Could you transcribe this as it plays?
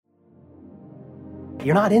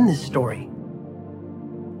You're not in this story.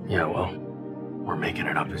 Yeah, well, we're making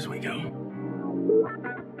it up as we go.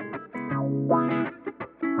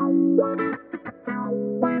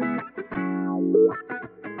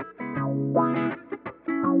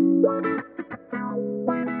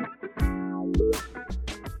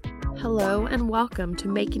 Hello and welcome to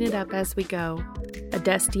Making It Up As We Go, a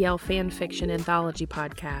Destiel fanfiction anthology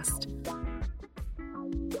podcast.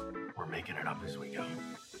 We're making it up as we go.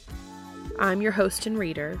 I'm your host and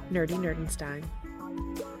reader, Nerdy Nerdenstein.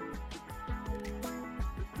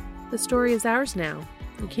 The story is ours now.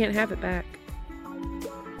 You can't have it back.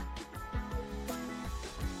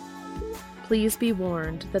 Please be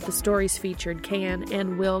warned that the stories featured can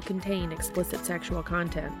and will contain explicit sexual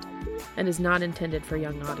content and is not intended for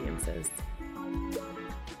young audiences.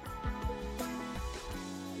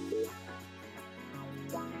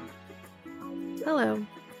 Hello.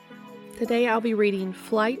 Today I'll be reading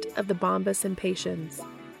Flight of the Bombus Impatiens,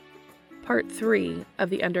 Part 3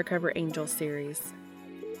 of the Undercover Angel series,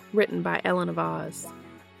 written by Ellen of Oz.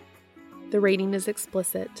 The rating is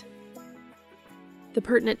explicit. The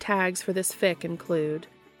pertinent tags for this fic include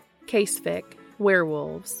case fic,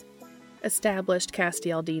 werewolves, established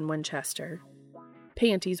Castiel Dean Winchester,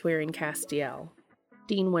 panties wearing Castiel,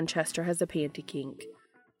 Dean Winchester has a panty kink,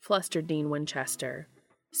 flustered Dean Winchester,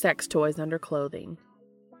 sex toys under clothing.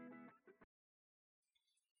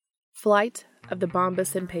 Flight of the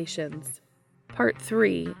Bombus Impatiens, Part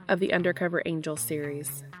 3 of the Undercover Angel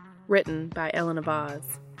series, written by Ellen of Oz,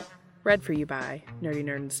 read for you by Nerdy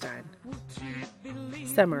Nerdenstein.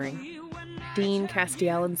 Summary. Dean,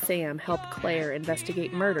 Castiel, and Sam help Claire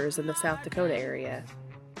investigate murders in the South Dakota area.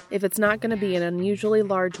 If it's not going to be an unusually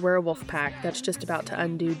large werewolf pack that's just about to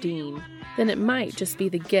undo Dean, then it might just be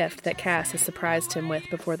the gift that Cass has surprised him with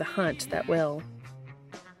before the hunt that will.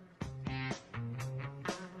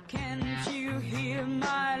 Can't you hear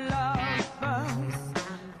my love buzz?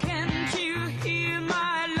 Can't you hear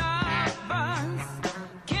my love buzz?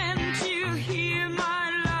 Can't you hear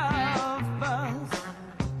my love buzz?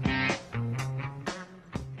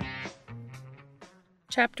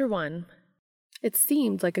 Chapter 1. It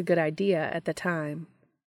seemed like a good idea at the time.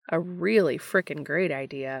 A really frickin' great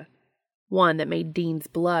idea. One that made Dean's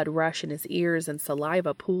blood rush in his ears and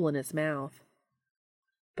saliva pool in his mouth.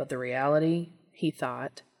 But the reality, he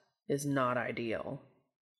thought, is not ideal.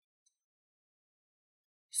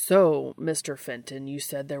 So, Mr. Fenton, you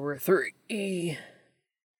said there were three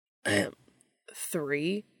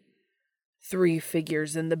figures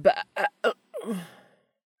in the back.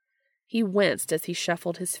 He winced as he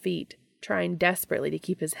shuffled his feet, trying desperately to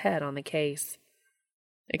keep his head on the case.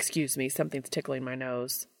 Excuse me, something's tickling my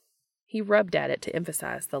nose. He rubbed at it to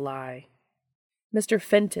emphasize the lie. Mr.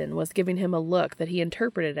 Fenton was giving him a look that he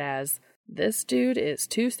interpreted as, this dude is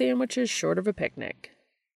 2 sandwiches short of a picnic.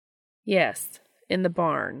 Yes, in the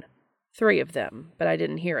barn. 3 of them, but I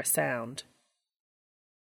didn't hear a sound.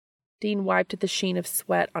 Dean wiped at the sheen of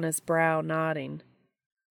sweat on his brow, nodding.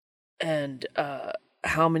 And,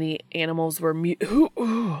 how many animals were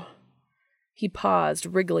He paused,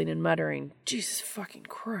 wriggling and muttering, Jesus fucking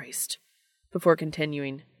Christ, before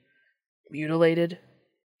continuing. Mutilated?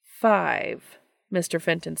 5. Mr.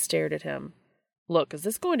 Fenton stared at him. Look, is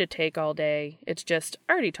this going to take all day? It's just,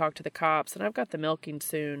 I already talked to the cops, and I've got the milking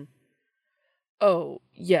soon. Oh,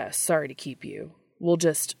 yes, sorry to keep you. We'll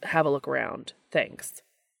just have a look around. Thanks.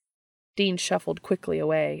 Dean shuffled quickly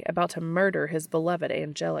away, about to murder his beloved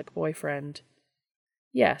angelic boyfriend.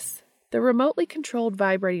 Yes, the remotely controlled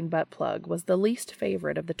vibrating butt plug was the least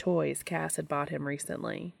favorite of the toys Cass had bought him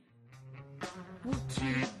recently. Would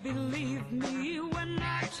you believe me when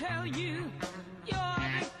I tell you you're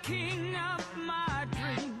the king of my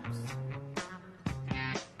dreams?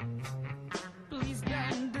 Please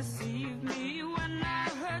don't deceive me when I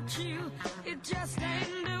hurt you. It just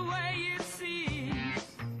ain't the way it seems.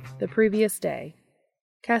 The previous day,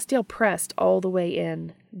 Castiel pressed all the way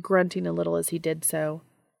in, grunting a little as he did so.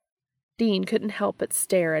 Dean couldn't help but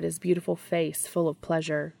stare at his beautiful face full of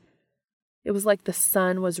pleasure. It was like the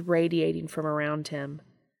sun was radiating from around him,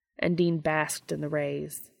 and Dean basked in the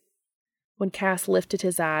rays. When Cass lifted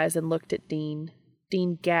his eyes and looked at Dean,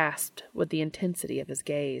 Dean gasped with the intensity of his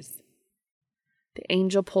gaze. The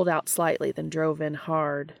angel pulled out slightly, then drove in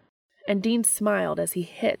hard, and Dean smiled as he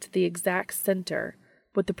hit the exact center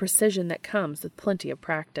with the precision that comes with plenty of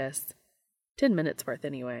practice. 10 minutes worth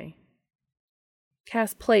anyway.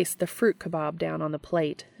 Cass placed the fruit kebab down on the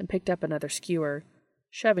plate and picked up another skewer,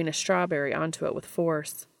 shoving a strawberry onto it with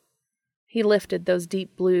force. He lifted those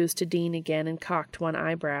deep blues to Dean again and cocked one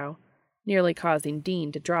eyebrow, nearly causing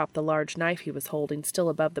Dean to drop the large knife he was holding still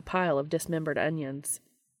above the pile of dismembered onions.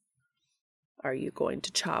 Are you going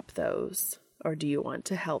to chop those, or do you want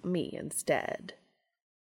to help me instead?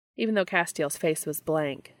 Even though Castiel's face was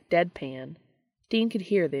blank, deadpan, Dean could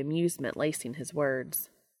hear the amusement lacing his words.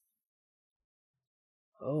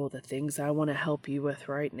 Oh, the things I want to help you with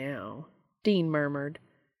right now, Dean murmured,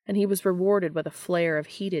 and he was rewarded with a flare of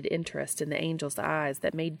heated interest in the angel's eyes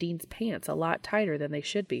that made Dean's pants a lot tighter than they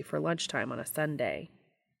should be for lunchtime on a Sunday.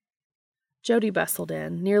 Jody bustled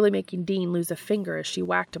in, nearly making Dean lose a finger as she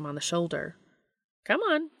whacked him on the shoulder. Come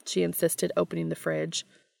on, she insisted, opening the fridge.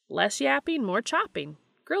 Less yapping, more chopping.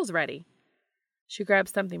 Grill's ready. She grabbed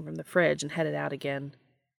something from the fridge and headed out again.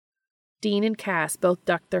 Dean and Cass both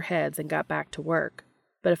ducked their heads and got back to work,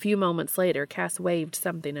 but a few moments later Cass waved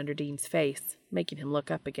something under Dean's face, making him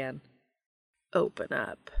look up again. Open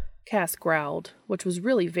up, Cass growled, which was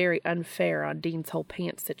really very unfair on Dean's whole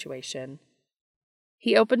pants situation.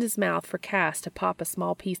 He opened his mouth for Cass to pop a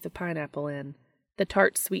small piece of pineapple in, the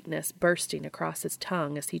tart sweetness bursting across his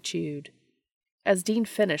tongue as he chewed. As Dean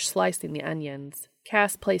finished slicing the onions,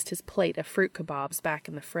 Cass placed his plate of fruit kebabs back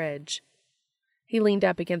in the fridge. He leaned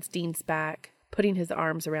up against Dean's back, putting his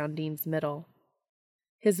arms around Dean's middle.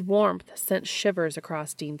 His warmth sent shivers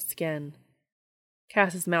across Dean's skin.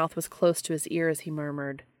 Cass's mouth was close to his ear as he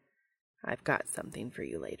murmured, I've got something for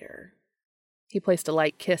you later. He placed a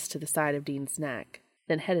light kiss to the side of Dean's neck,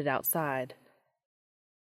 then headed outside.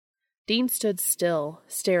 Dean stood still,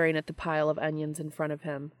 staring at the pile of onions in front of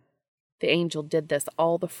him. The angel did this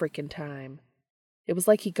all the frickin' time. It was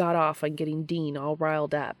like he got off on getting Dean all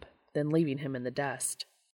riled up, then leaving him in the dust.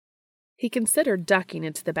 He considered ducking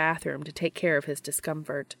into the bathroom to take care of his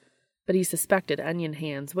discomfort, but he suspected onion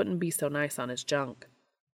hands wouldn't be so nice on his junk.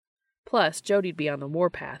 Plus, Jody'd be on the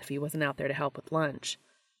warpath if he wasn't out there to help with lunch,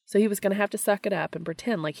 so he was going to have to suck it up and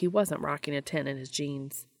pretend like he wasn't rocking a tent in his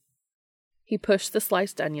jeans. He pushed the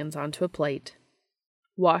sliced onions onto a plate,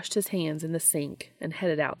 washed his hands in the sink, and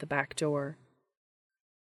headed out the back door.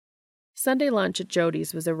 Sunday lunch at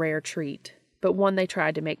Jody's was a rare treat, but one they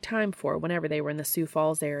tried to make time for whenever they were in the Sioux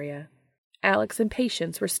Falls area. Alex and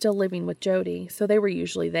Patience were still living with Jody, so they were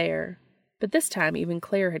usually there, but this time even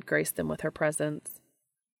Claire had graced them with her presence.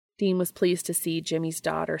 Dean was pleased to see Jimmy's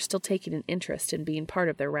daughter still taking an interest in being part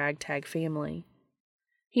of their ragtag family.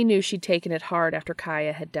 He knew she'd taken it hard after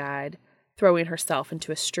Kaya had died, throwing herself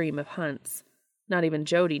into a stream of hunts. Not even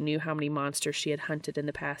Jody knew how many monsters she had hunted in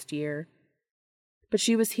the past year. But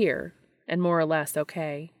she was here, and more or less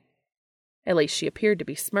okay. At least she appeared to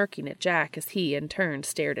be smirking at Jack as he, in turn,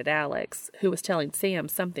 stared at Alex, who was telling Sam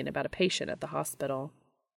something about a patient at the hospital.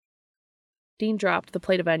 Dean dropped the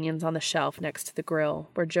plate of onions on the shelf next to the grill,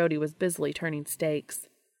 where Jody was busily turning steaks.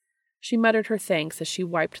 She muttered her thanks as she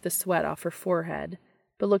wiped the sweat off her forehead,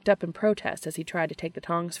 but looked up in protest as he tried to take the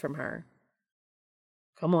tongs from her.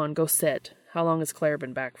 Come on, go sit. How long has Claire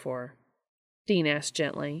been back for? Dean asked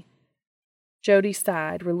gently. Jody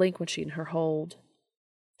sighed, relinquishing her hold.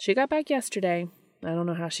 She got back yesterday. I don't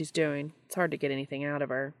know how she's doing. It's hard to get anything out of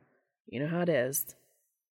her. You know how it is.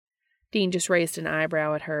 Dean just raised an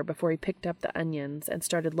eyebrow at her before he picked up the onions and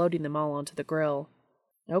started loading them all onto the grill.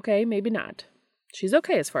 Okay, maybe not. She's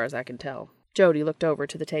okay as far as I can tell. Jody looked over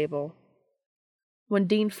to the table. When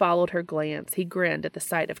Dean followed her glance, he grinned at the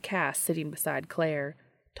sight of Cass sitting beside Claire,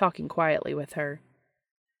 talking quietly with her.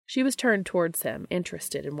 She was turned towards him,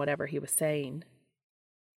 interested in whatever he was saying.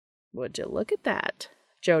 Would you look at that?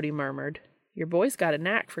 Jody murmured. Your boy's got a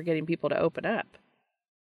knack for getting people to open up.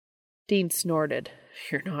 Dean snorted.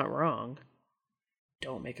 You're not wrong.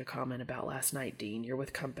 Don't make a comment about last night, Dean. You're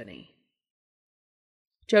with company.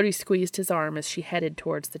 Jody squeezed his arm as she headed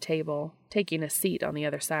towards the table, taking a seat on the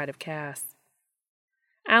other side of Cass.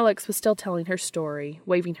 Alex was still telling her story,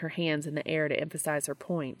 waving her hands in the air to emphasize her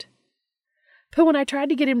point. But when I tried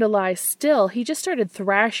to get him to lie still, he just started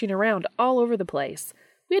thrashing around all over the place.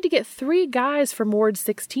 We had to get 3 guys from Ward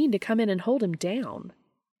 16 to come in and hold him down.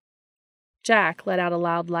 Jack let out a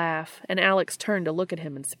loud laugh, and Alex turned to look at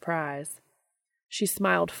him in surprise. She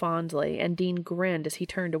smiled fondly, and Dean grinned as he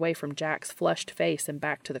turned away from Jack's flushed face and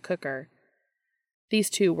back to the cooker. These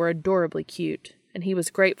two were adorably cute, and he was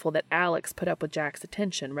grateful that Alex put up with Jack's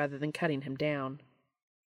attention rather than cutting him down.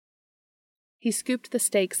 He scooped the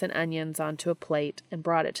steaks and onions onto a plate and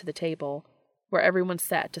brought it to the table, where everyone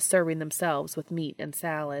sat to serving themselves with meat and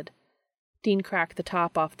salad. Dean cracked the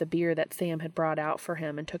top off the beer that Sam had brought out for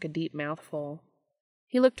him and took a deep mouthful.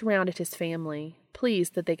 He looked around at his family,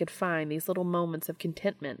 pleased that they could find these little moments of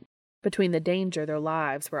contentment between the danger their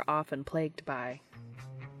lives were often plagued by.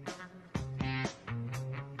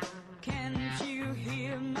 Can't you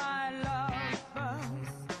hear my love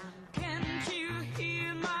buzz? Can't you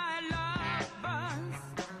hear my love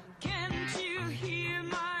buzz? Can't you hear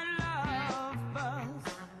my love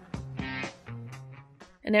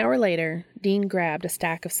An hour later, Dean grabbed a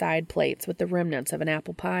stack of side plates with the remnants of an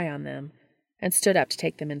apple pie on them and stood up to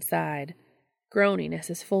take them inside, groaning as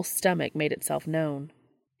his full stomach made itself known.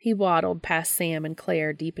 He waddled past Sam and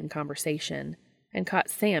Claire deep in conversation and caught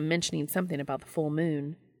Sam mentioning something about the full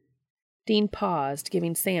moon. Dean paused,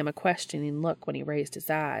 giving Sam a questioning look when he raised his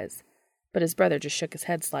eyes, but his brother just shook his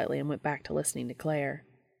head slightly and went back to listening to Claire.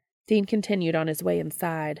 Dean continued on his way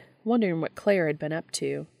inside, wondering what Claire had been up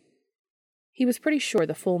to. He was pretty sure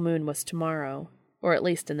the full moon was tomorrow, or at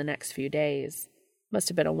least in the next few days. Must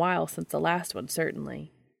have been a while since the last one,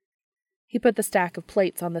 certainly. He put the stack of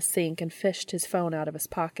plates on the sink and fished his phone out of his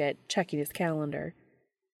pocket, checking his calendar.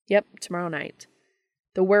 Yep, tomorrow night.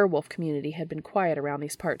 The werewolf community had been quiet around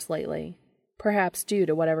these parts lately, perhaps due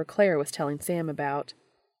to whatever Claire was telling Sam about.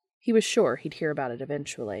 He was sure he'd hear about it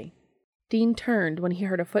eventually. Dean turned when he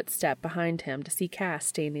heard a footstep behind him to see Cass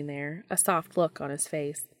standing there, a soft look on his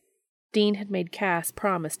face. Dean had made Cass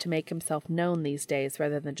promise to make himself known these days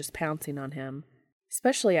rather than just pouncing on him,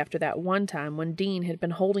 especially after that one time when Dean had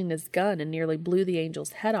been holding his gun and nearly blew the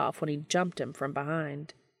angel's head off when he jumped him from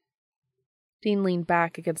behind. Dean leaned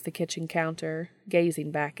back against the kitchen counter,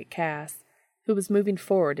 gazing back at Cass, who was moving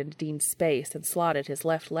forward into Dean's space and slotted his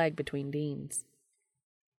left leg between Dean's.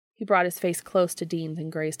 He brought his face close to Dean's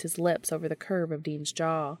and grazed his lips over the curve of Dean's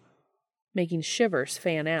jaw, making shivers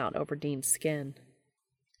fan out over Dean's skin.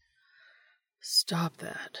 Stop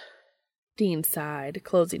that. Dean sighed,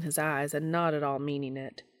 closing his eyes and not at all meaning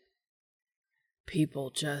it.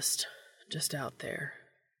 People just out there.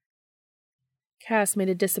 Cass made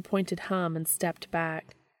a disappointed hum and stepped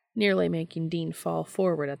back, nearly making Dean fall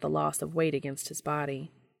forward at the loss of weight against his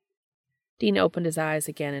body. Dean opened his eyes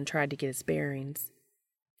again and tried to get his bearings.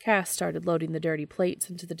 Cass started loading the dirty plates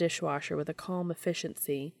into the dishwasher with a calm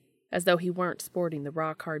efficiency, as though he weren't sporting the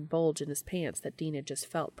rock-hard bulge in his pants that Dean had just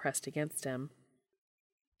felt pressed against him.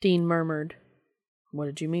 Dean murmured, "What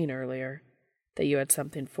did you mean earlier? That you had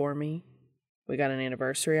something for me? We got an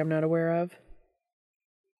anniversary I'm not aware of?"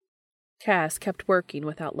 Cass kept working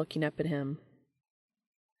without looking up at him.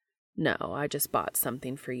 "No, I just bought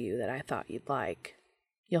something for you that I thought you'd like.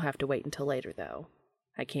 You'll have to wait until later, though.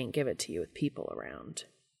 I can't give it to you with people around."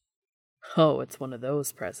 "Oh, it's one of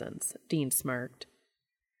those presents," Dean smirked.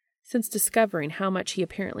 Since discovering how much he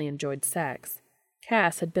apparently enjoyed sex,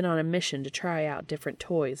 Cass had been on a mission to try out different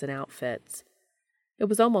toys and outfits. It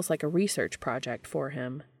was almost like a research project for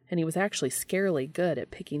him, and he was actually scarily good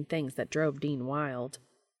at picking things that drove Dean wild.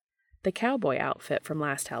 The cowboy outfit from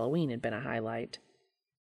last Halloween had been a highlight.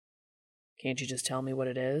 "Can't you just tell me what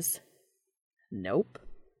it is?" "Nope."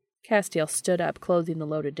 Castiel stood up, closing the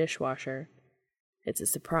loaded dishwasher. "It's a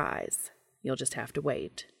surprise. You'll just have to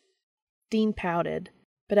wait." Dean pouted,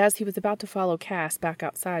 but as he was about to follow Cass back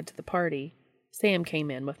outside to the party, Sam came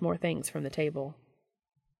in with more things from the table.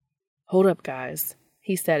 "Hold up, guys,"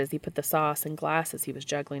 he said as he put the sauce and glasses he was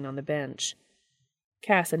juggling on the bench.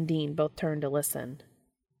 Cass and Dean both turned to listen.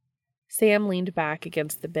 Sam leaned back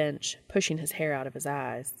against the bench, pushing his hair out of his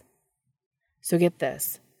eyes. "So get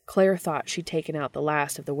this. Claire thought she'd taken out the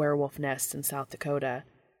last of the werewolf nests in South Dakota,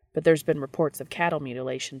 but there's been reports of cattle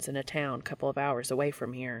mutilations in a town a couple of hours away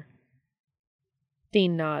from here."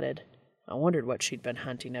 Dean nodded. "I wondered what she'd been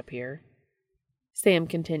hunting up here." Sam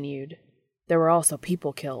continued. "There were also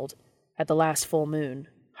people killed, at the last full moon,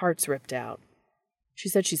 hearts ripped out. She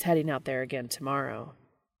said she's heading out there again tomorrow."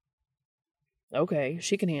 "Okay,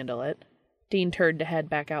 she can handle it." Dean turned to head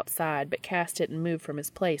back outside, but Cass didn't move from his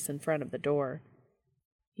place in front of the door.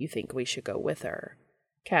 "You think we should go with her?"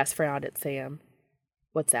 Cass frowned at Sam.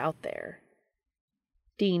 "What's out there?"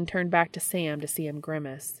 Dean turned back to Sam to see him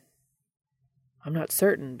grimace. "I'm not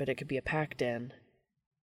certain, but it could be a pack den."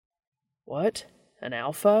 "What? An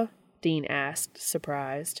alpha?" Dean asked,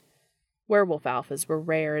 surprised. Werewolf alphas were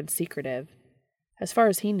rare and secretive. As far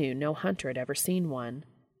as he knew, no hunter had ever seen one.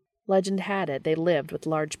 Legend had it they lived with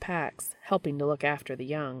large packs, helping to look after the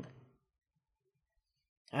young.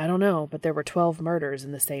 "I don't know, but there were 12 murders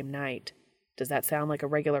in the same night. Does that sound like a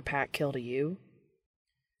regular pack kill to you?"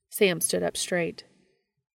 Sam stood up straight.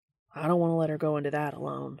 "I don't want to let her go into that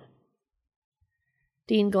alone."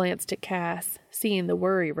 Dean glanced at Cass, seeing the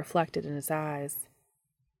worry reflected in his eyes.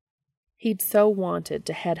 He'd so wanted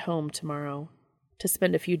to head home tomorrow, to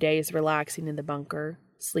spend a few days relaxing in the bunker,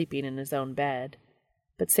 sleeping in his own bed.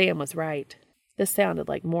 But Sam was right. This sounded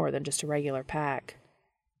like more than just a regular pack.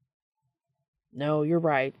 "No, you're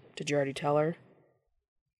right. Did you already tell her?"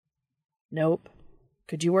 "Nope.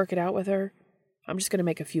 Could you work it out with her? I'm just going to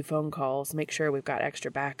make a few phone calls, make sure we've got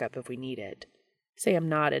extra backup if we need it." Sam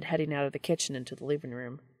nodded, heading out of the kitchen into the living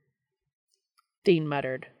room. Dean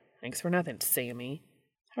muttered, "Thanks for nothing, Sammy."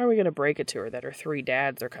 How are we going to break it to her that her 3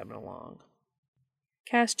 dads are coming along?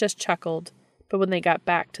 Cass just chuckled, but when they got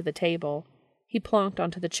back to the table, he plonked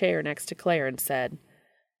onto the chair next to Claire and said,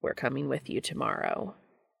 "We're coming with you tomorrow."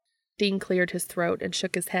 Dean cleared his throat and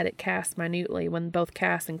shook his head at Cass minutely when both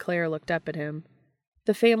Cass and Claire looked up at him.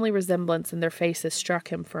 The family resemblance in their faces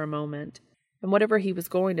struck him for a moment, and whatever he was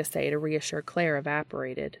going to say to reassure Claire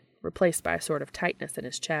evaporated, replaced by a sort of tightness in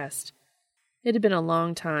his chest. It had been a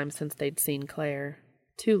long time since they'd seen Claire.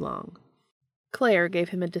 Too long. Claire gave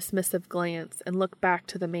him a dismissive glance and looked back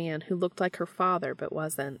to the man who looked like her father but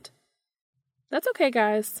wasn't. "That's okay,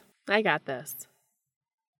 guys. I got this."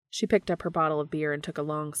 She picked up her bottle of beer and took a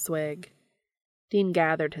long swig. Dean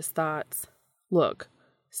gathered his thoughts. "Look,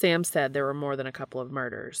 Sam said there were more than a couple of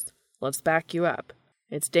murders. Let's back you up.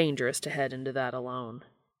 It's dangerous to head into that alone."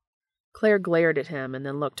 Claire glared at him and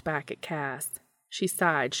then looked back at Cass. She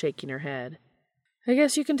sighed, shaking her head. "I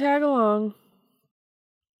guess you can tag along."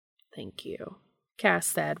 "Thank you," Cass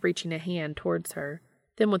said, reaching a hand towards her,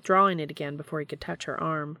 then withdrawing it again before he could touch her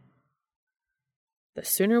arm. "The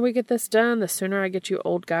sooner we get this done, the sooner I get you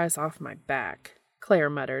old guys off my back," Claire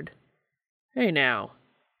muttered. "Hey now,"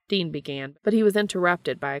 Dean began, but he was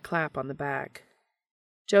interrupted by a clap on the back.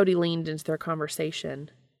 Jody leaned into their conversation.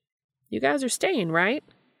 "You guys are staying, right?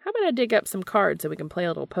 How about I dig up some cards so we can play a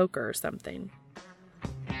little poker or something?"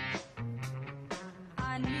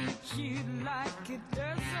 I need you like a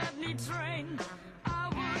desert need train. I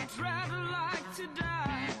would rather like to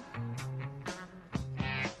die.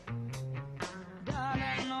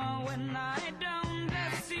 Darling, oh, when I don't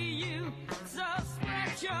see you, so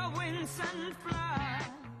spread your wings and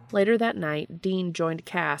fly. Later that night, Dean joined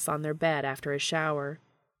Cass on their bed after his shower.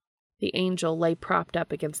 The angel lay propped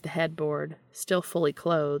up against the headboard, still fully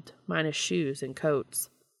clothed, minus shoes and coats.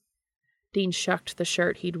 Dean shucked the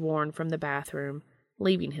shirt he'd worn from the bathroom,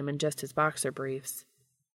 leaving him in just his boxer briefs.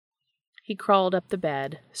 He crawled up the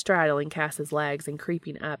bed, straddling Cass's legs and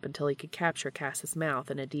creeping up until he could capture Cass's mouth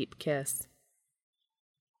in a deep kiss.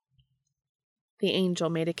 The angel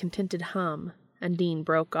made a contented hum, and Dean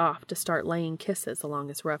broke off to start laying kisses along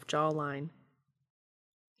his rough jawline.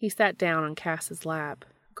 He sat down on Cass's lap,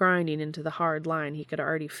 grinding into the hard line he could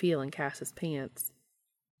already feel in Cass's pants.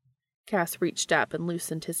 Cass reached up and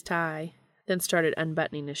loosened his tie, then started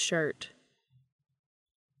unbuttoning his shirt.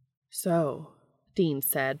 "So," Dean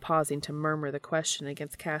said, pausing to murmur the question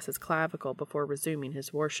against Cass's clavicle before resuming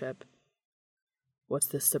his worship. "What's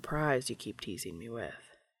this surprise you keep teasing me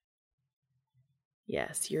with?"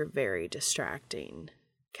 "Yes, you're very distracting."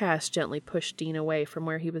 Cass gently pushed Dean away from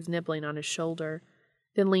where he was nibbling on his shoulder,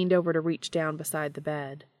 then leaned over to reach down beside the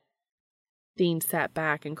bed. Dean sat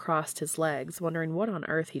back and crossed his legs, wondering what on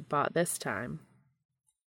earth he'd bought this time.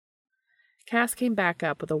 Cass came back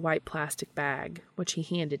up with a white plastic bag, which he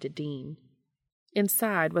handed to Dean.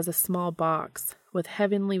 Inside was a small box with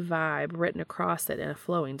Heavenly Vibe written across it in a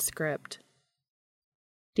flowing script.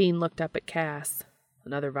 Dean looked up at Cass.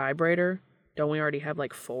 "Another vibrator? Don't we already have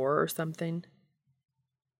like 4 or something?"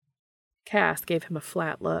 Cass gave him a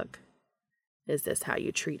flat look. "Is this how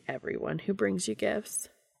you treat everyone who brings you gifts?"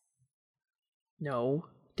 "No,"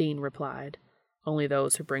 Dean replied. "Only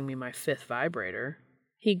those who bring me my 5th vibrator."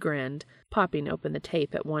 He grinned, popping open the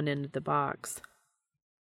tape at one end of the box.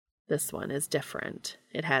 "This one is different.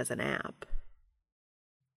 It has an app."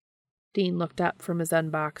 Dean looked up from his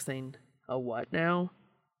unboxing. "A what now?"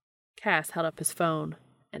 Cass held up his phone.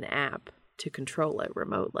 "An app to control it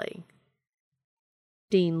remotely."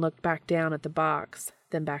 Dean looked back down at the box,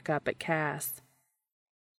 then back up at Cass.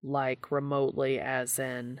 "Like remotely as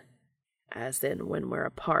in when we're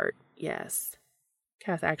apart, yes."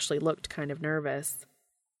 Cass actually looked kind of nervous.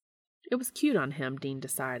 It was cute on him, Dean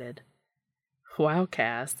decided. "Wow,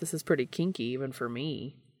 Cass, this is pretty kinky even for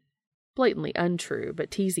me." Blatantly untrue,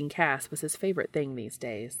 but teasing Cass was his favorite thing these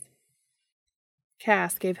days.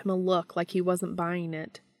 Cass gave him a look like he wasn't buying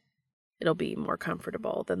it. "It'll be more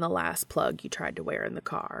comfortable than the last plug you tried to wear in the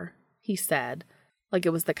car," he said, like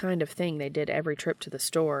it was the kind of thing they did every trip to the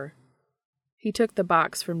store. He took the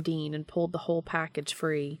box from Dean and pulled the whole package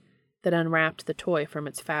free, then unwrapped the toy from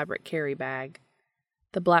its fabric carry bag.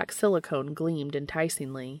 The black silicone gleamed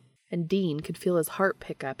enticingly, and Dean could feel his heart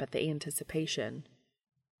pick up at the anticipation.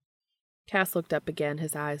 Cass looked up again,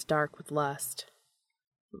 his eyes dark with lust.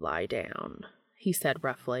 "Lie down," he said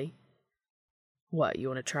roughly. "What, you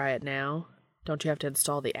want to try it now? Don't you have to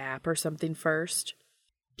install the app or something first?"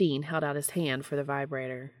 Dean held out his hand for the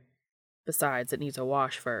vibrator. "Besides, it needs a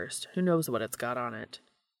wash first. Who knows what it's got on it?"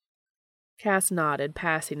 Cass nodded,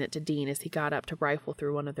 passing it to Dean as he got up to rifle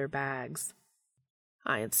through one of their bags.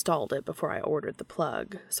 "I installed it before I ordered the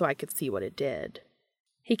plug, so I could see what it did."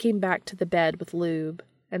 He came back to the bed with lube,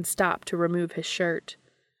 and stopped to remove his shirt,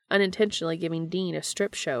 unintentionally giving Dean a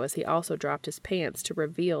strip show as he also dropped his pants to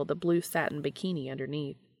reveal the blue satin bikini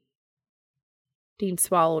underneath. Dean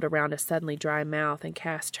swallowed around a suddenly dry mouth, and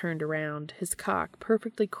Cass turned around, his cock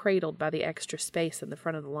perfectly cradled by the extra space in the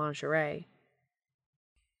front of the lingerie.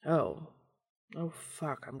 Oh,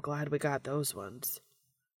 fuck, I'm glad we got those ones,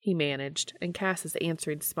 he managed, and Cass's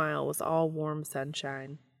answering smile was all warm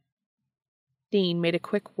sunshine. Dean made a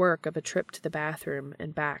quick work of a trip to the bathroom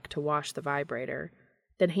and back to wash the vibrator,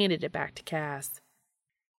 then handed it back to Cass.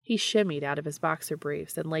 He shimmied out of his boxer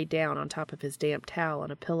briefs and lay down on top of his damp towel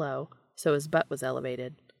on a pillow, so his butt was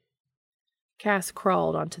elevated. Cass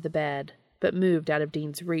crawled onto the bed, but moved out of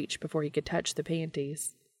Dean's reach before he could touch the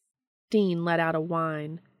panties. Dean let out a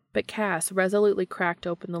whine, but Cass resolutely cracked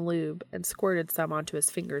open the lube and squirted some onto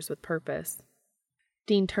his fingers with purpose.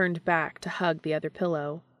 Dean turned back to hug the other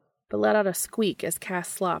pillow, but let out a squeak as Cass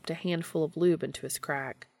slopped a handful of lube into his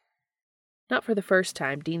crack. Not for the first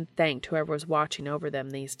time, Dean thanked whoever was watching over them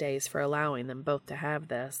these days for allowing them both to have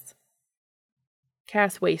this.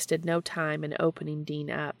 Cass wasted no time in opening Dean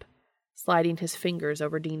up, sliding his fingers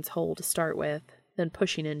over Dean's hole to start with, then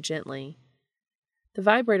pushing in gently. The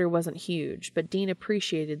vibrator wasn't huge, but Dean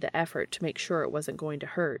appreciated the effort to make sure it wasn't going to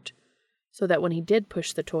hurt, so that when he did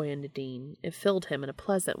push the toy into Dean, it filled him in a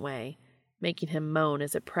pleasant way, making him moan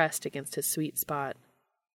as it pressed against his sweet spot.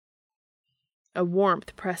 A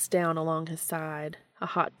warmth pressed down along his side, a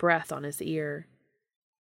hot breath on his ear.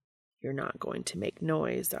 You're not going to make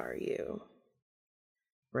noise, are you?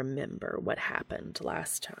 Remember what happened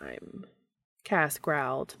last time? Cass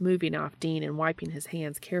growled, moving off Dean and wiping his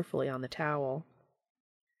hands carefully on the towel.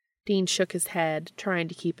 Dean shook his head, trying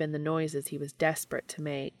to keep in the noises he was desperate to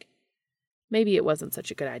make. Maybe it wasn't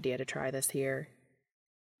such a good idea to try this here.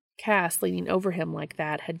 Cass leaning over him like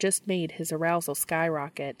that had just made his arousal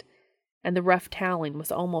skyrocket, and the rough toweling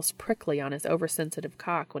was almost prickly on his oversensitive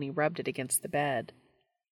cock when he rubbed it against the bed.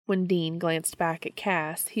 When Dean glanced back at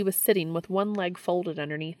Cass, he was sitting with one leg folded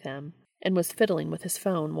underneath him, and was fiddling with his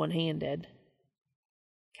phone one-handed.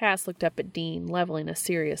 Cass looked up at Dean, leveling a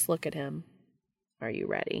serious look at him. Are you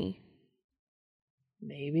ready?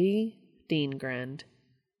 Maybe, Dean grinned.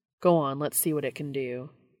 Go on, let's see what it can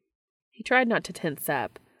do. He tried not to tense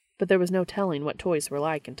up, but there was no telling what toys were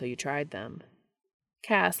like until you tried them.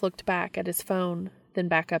 Cass looked back at his phone, then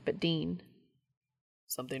back up at Dean.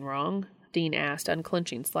 Something wrong? Dean asked,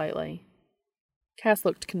 unclenching slightly. Cass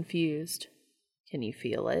looked confused. Can you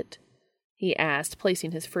feel it? He asked,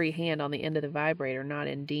 placing his free hand on the end of the vibrator, not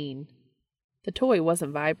in Dean. The toy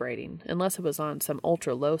wasn't vibrating, unless it was on some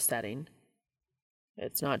ultra-low setting.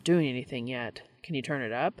 It's not doing anything yet. Can you turn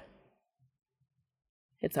it up?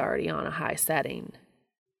 It's already on a high setting.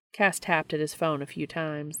 Cass tapped at his phone a few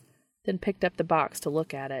times, then picked up the box to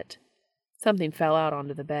look at it. Something fell out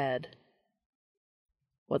onto the bed.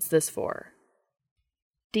 What's this for?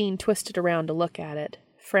 Dean twisted around to look at it,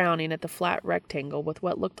 frowning at the flat rectangle with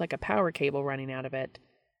what looked like a power cable running out of it.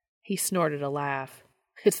 He snorted a laugh.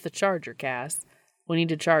 It's the charger, Cass. We need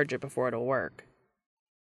to charge it before it'll work.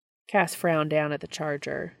 Cass frowned down at the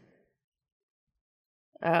charger.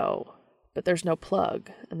 Oh, but there's no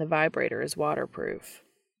plug, and the vibrator is waterproof.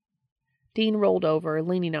 Dean rolled over,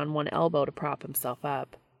 leaning on one elbow to prop himself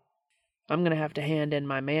up. I'm going to have to hand in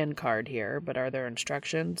my man card here, but are there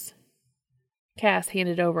instructions? Cass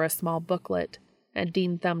handed over a small booklet, and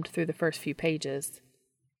Dean thumbed through the first few pages.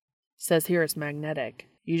 Says here it's magnetic.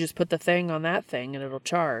 You just put the thing on that thing and it'll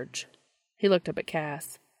charge. He looked up at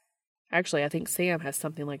Cass. Actually, I think Sam has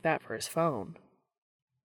something like that for his phone.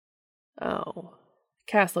 Oh.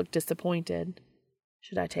 Cass looked disappointed.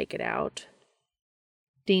 Should I take it out?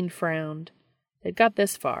 Dean frowned. They'd got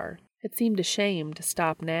this far. It seemed a shame to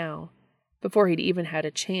stop now, before he'd even had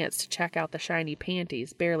a chance to check out the shiny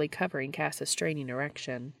panties barely covering Cass's straining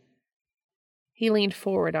erection. He leaned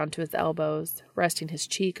forward onto his elbows, resting his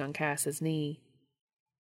cheek on Cass's knee.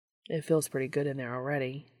 It feels pretty good in there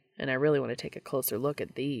already, and I really want to take a closer look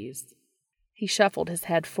at these. He shuffled his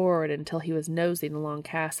head forward until he was nosing along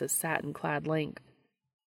Cass's satin-clad length.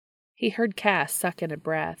 He heard Cass suck in a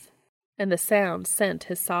breath, and the sound sent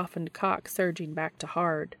his softened cock surging back to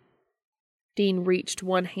hard. Dean reached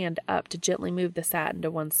one hand up to gently move the satin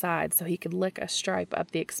to one side so he could lick a stripe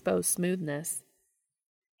up the exposed smoothness.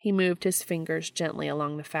 He moved his fingers gently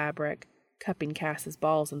along the fabric, cupping Cass's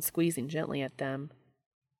balls and squeezing gently at them.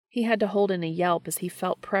 He had to hold in a yelp as he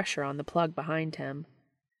felt pressure on the plug behind him.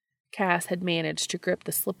 Cass had managed to grip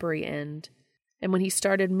the slippery end, and when he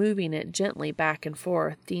started moving it gently back and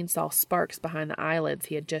forth, Dean saw sparks behind the eyelids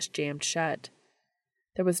he had just jammed shut.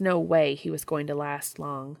 There was no way he was going to last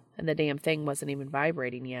long, and the damn thing wasn't even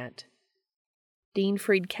vibrating yet. Dean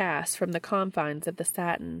freed Cass from the confines of the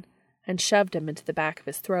satin and shoved him into the back of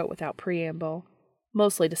his throat without preamble,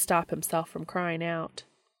 mostly to stop himself from crying out.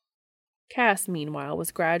 Cass, meanwhile,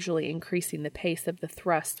 was gradually increasing the pace of the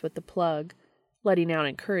thrusts with the plug, letting out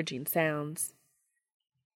encouraging sounds.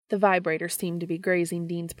 The vibrator seemed to be grazing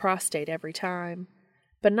Dean's prostate every time,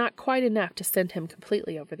 but not quite enough to send him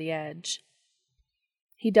completely over the edge.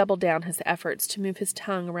 He doubled down his efforts to move his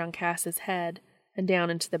tongue around Cass's head and down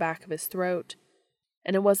into the back of his throat,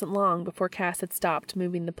 and it wasn't long before Cass had stopped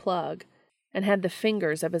moving the plug and had the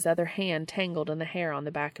fingers of his other hand tangled in the hair on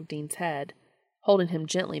the back of Dean's head, holding him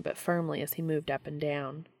gently but firmly as he moved up and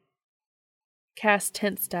down. Cass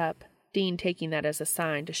tensed up, Dean taking that as a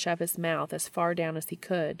sign to shove his mouth as far down as he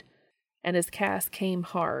could, and as Cass came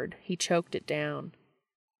hard, he choked it down.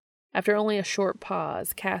 After only a short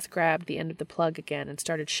pause, Cass grabbed the end of the plug again and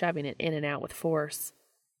started shoving it in and out with force.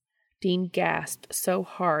 Dean gasped so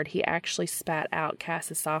hard he actually spat out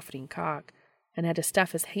Cass's softening cock and had to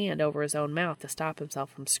stuff his hand over his own mouth to stop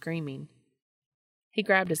himself from screaming. He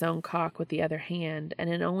grabbed his own cock with the other hand, and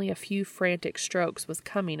in only a few frantic strokes was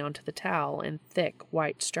coming onto the towel in thick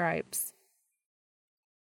white stripes.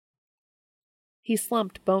 He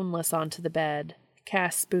slumped boneless onto the bed,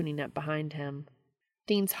 Cass spooning up behind him.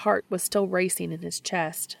 Dean's heart was still racing in his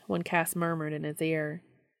chest when Cass murmured in his ear,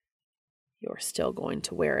 "You're still going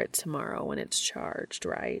to wear it tomorrow when it's charged,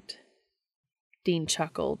 right?" Dean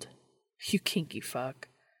chuckled. "You kinky fuck.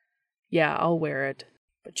 Yeah, I'll wear it,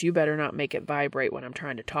 but you better not make it vibrate when I'm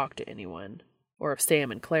trying to talk to anyone, or if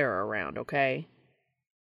Sam and Claire are around, okay?"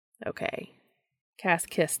 "Okay." Cass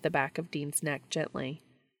kissed the back of Dean's neck gently.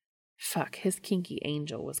 Fuck, his kinky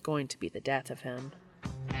angel was going to be the death of him.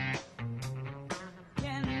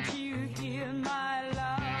 Can't you hear my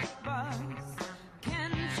love buzz?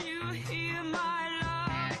 Can't you hear my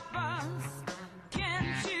love buzz?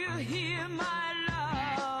 Can't you hear my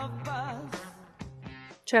love buzz?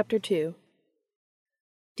 Chapter 2.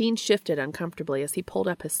 Dean shifted uncomfortably as he pulled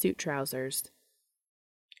up his suit trousers.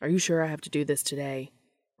 "Are you sure I have to do this today?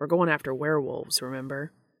 We're going after werewolves,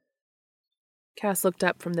 remember?" Cass looked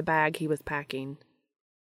up from the bag he was packing.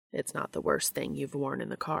 "It's not the worst thing you've worn in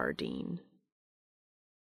the car, Dean."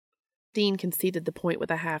 Dean conceded the point with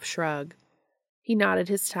a half shrug. He knotted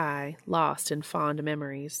his tie, lost in fond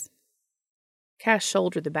memories. Cass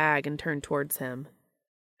shouldered the bag and turned towards him.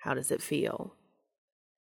 "How does it feel?"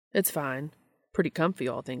 "It's fine. Pretty comfy,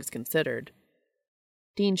 all things considered."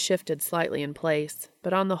 Dean shifted slightly in place,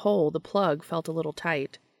 but on the whole the plug felt a little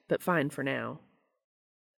tight, but fine for now.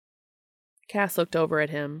 Cass looked over at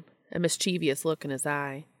him, a mischievous look in his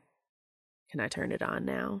eye. "Can I turn it on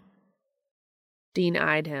now?" Dean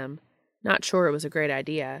eyed him, not sure it was a great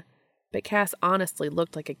idea, but Cass honestly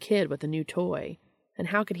looked like a kid with a new toy, and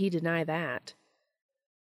how could he deny that?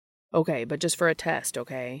 "Okay, but just for a test,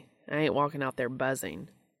 okay? I ain't walking out there buzzing."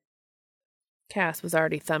 Cass was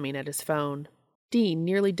already thumbing at his phone. Dean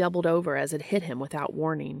nearly doubled over as it hit him without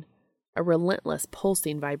warning, a relentless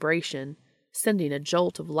pulsing vibration, sending a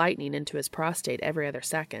jolt of lightning into his prostate every other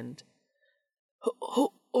second.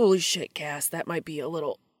 Holy shit, Cass, that might be a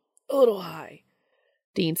little high,"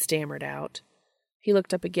 Dean stammered out. He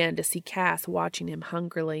looked up again to see Cass watching him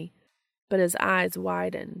hungrily, but his eyes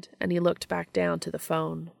widened, and he looked back down to the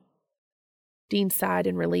phone. Dean sighed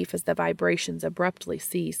in relief as the vibrations abruptly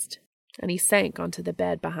ceased, and he sank onto the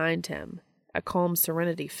bed behind him, a calm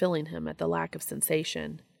serenity filling him at the lack of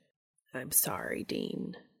sensation. "I'm sorry,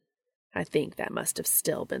 Dean. I think that must have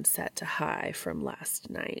still been set to high from last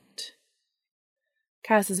night."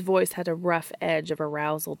 Cass's voice had a rough edge of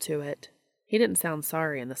arousal to it. He didn't sound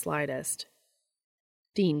sorry in the slightest.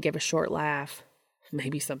 Dean gave a short laugh.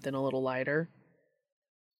 "Maybe something a little lighter."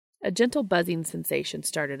 A gentle buzzing sensation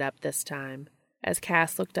started up this time, as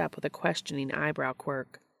Cass looked up with a questioning eyebrow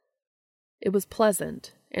quirk. It was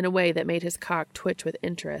pleasant, in a way that made his cock twitch with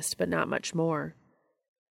interest, but not much more.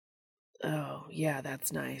 "Oh, yeah,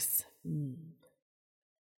 that's nice."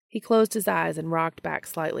 He closed his eyes and rocked back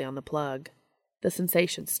slightly on the plug. The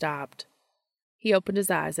sensation stopped. He opened his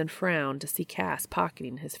eyes and frowned to see Cass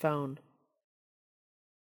pocketing his phone.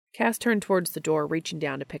 Cass turned towards the door, reaching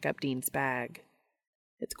down to pick up Dean's bag.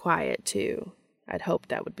 "It's quiet, too. I'd hoped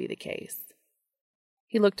that would be the case."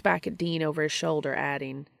 He looked back at Dean over his shoulder,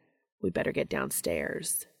 adding, "We better get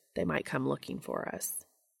downstairs. They might come looking for us."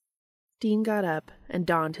 Dean got up and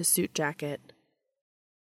donned his suit jacket.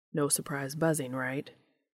 "No surprise buzzing, right?"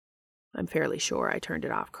 "I'm fairly sure I turned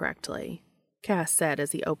it off correctly," Cass said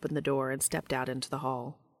as he opened the door and stepped out into the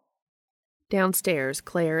hall. Downstairs,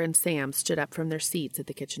 Claire and Sam stood up from their seats at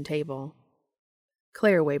the kitchen table.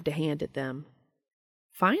 Claire waved a hand at them.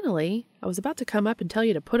 "Finally! I was about to come up and tell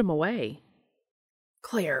you to put him away."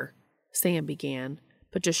 Claire, Sam began,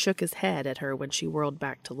 but just shook his head at her when she whirled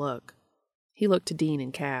back to look. He looked to Dean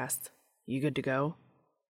and Cass. You good to go?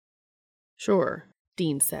 Sure,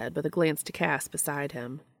 Dean said, with a glance to Cass beside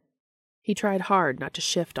him. He tried hard not to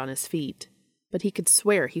shift on his feet, but he could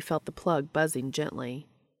swear he felt the plug buzzing gently.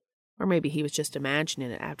 Or maybe he was just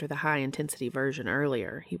imagining it after the high-intensity version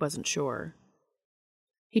earlier. He wasn't sure.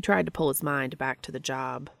 He tried to pull his mind back to the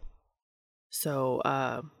job. So,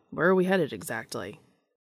 where are we headed exactly?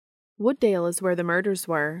 Wooddale is where the murders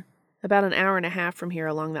were, about an hour and a half from here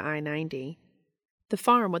along the I-90. The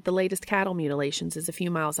farm with the latest cattle mutilations is a few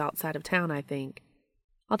miles outside of town, I think.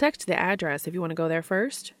 I'll text you the address if you want to go there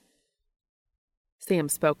first. Sam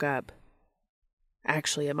spoke up.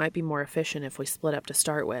 Actually, it might be more efficient if we split up to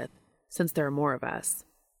start with, since there are more of us.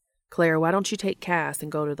 Claire, why don't you take Cass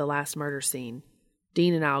and go to the last murder scene?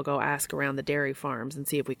 Dean and I'll go ask around the dairy farms and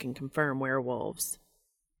see if we can confirm werewolves.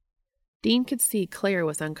 Dean could see Claire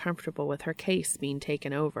was uncomfortable with her case being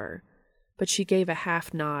taken over, but she gave a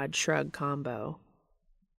half-nod shrug combo.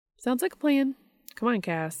 Sounds like a plan. Come on,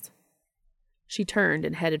 Cass. She turned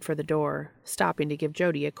and headed for the door, stopping to give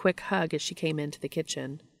Jody a quick hug as she came into the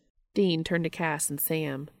kitchen. Dean turned to Cass and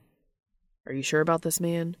Sam. Are you sure about this,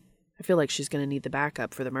 man? I feel like she's going to need the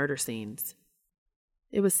backup for the murder scenes.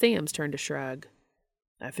 It was Sam's turn to shrug.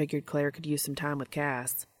 I figured Claire could use some time with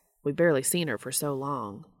Cass. We've barely seen her for so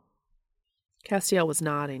long. Castiel was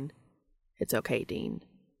nodding. It's okay, Dean.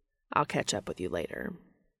 I'll catch up with you later.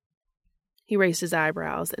 He raised his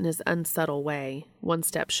eyebrows in his unsubtle way, one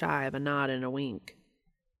step shy of a nod and a wink.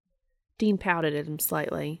 Dean pouted at him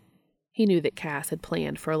slightly. He knew that Cass had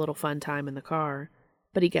planned for a little fun time in the car,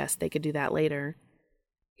 but he guessed they could do that later.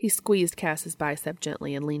 He squeezed Cass's bicep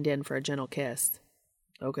gently and leaned in for a gentle kiss.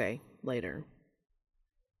 Okay, later.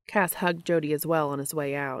 Cass hugged Jody as well on his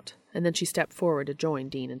way out, and then she stepped forward to join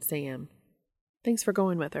Dean and Sam. Thanks for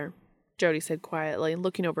going with her, Jody said quietly,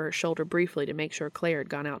 looking over her shoulder briefly to make sure Claire had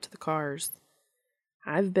gone out to the cars.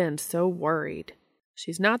 I've been so worried.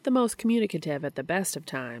 She's not the most communicative at the best of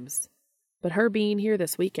times, but her being here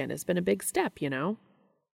this weekend has been a big step, you know?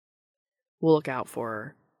 We'll look out for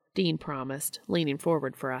her, Dean promised, leaning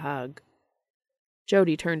forward for a hug.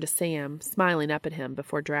 Jody turned to Sam, smiling up at him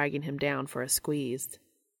before dragging him down for a squeeze.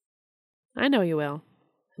 I know you will.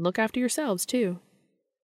 And look after yourselves, too.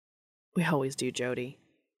 We always do, Jody.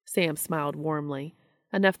 Sam smiled warmly,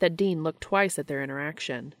 enough that Dean looked twice at their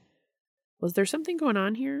interaction. Was there something going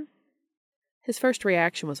on here? His first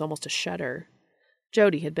reaction was almost a shudder.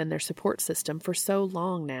 Jody had been their support system for so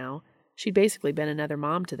long now, she'd basically been another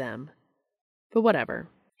mom to them. But whatever.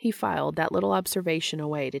 He filed that little observation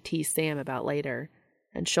away to tease Sam about later,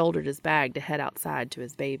 and shouldered his bag to head outside to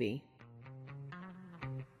his baby.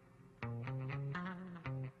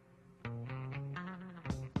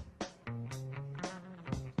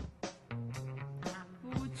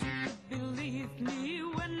 Would you believe me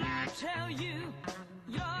when I tell you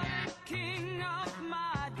you're the king of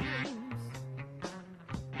my dreams?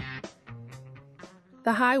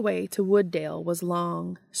 The highway to Wooddale was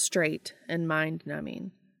long, straight, and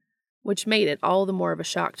mind-numbing, which made it all the more of a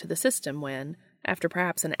shock to the system when, after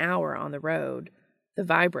perhaps an hour on the road, the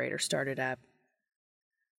vibrator started up.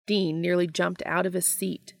 Dean nearly jumped out of his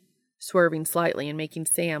seat, swerving slightly and making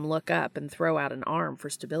Sam look up and throw out an arm for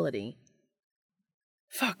stability.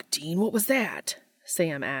 Fuck, Dean, what was that?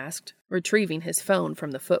 Sam asked, retrieving his phone from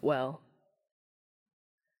the footwell.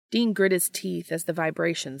 Dean grit his teeth as the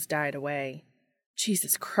vibrations died away.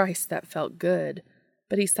 Jesus Christ, that felt good,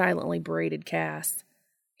 but he silently berated Cass.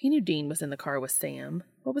 He knew Dean was in the car with Sam.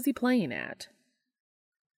 What was he playing at?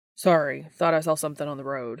 Sorry, thought I saw something on the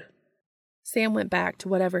road. Sam went back to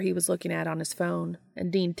whatever he was looking at on his phone,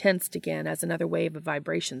 and Dean tensed again as another wave of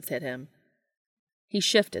vibrations hit him. He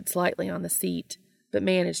shifted slightly on the seat, but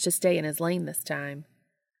managed to stay in his lane this time.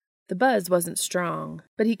 The buzz wasn't strong,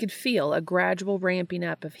 but he could feel a gradual ramping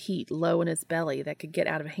up of heat low in his belly that could get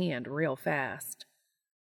out of hand real fast.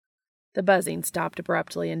 The buzzing stopped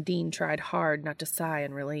abruptly, and Dean tried hard not to sigh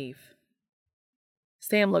in relief.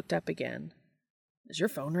 Sam looked up again. Is your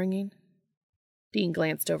phone ringing? Dean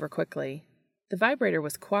glanced over quickly. The vibrator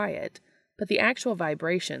was quiet, but the actual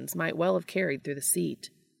vibrations might well have carried through the seat.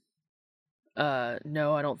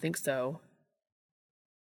 No, I don't think so.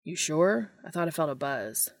 You sure? I thought I felt a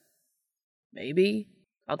buzz. Maybe.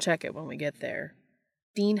 I'll check it when we get there.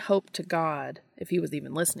 Dean hoped to God, if he was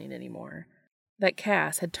even listening anymore, that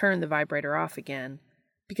Cass had turned the vibrator off again,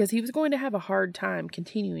 because he was going to have a hard time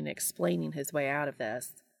continuing explaining his way out of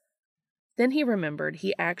this. Then he remembered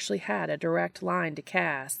he actually had a direct line to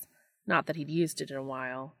Cass, not that he'd used it in a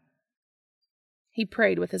while. He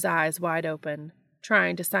prayed with his eyes wide open,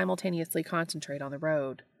 trying to simultaneously concentrate on the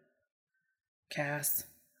road. Cass,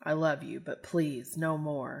 I love you, but please, no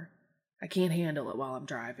more. I can't handle it while I'm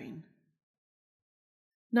driving.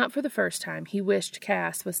 Not for the first time, he wished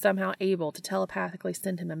Cass was somehow able to telepathically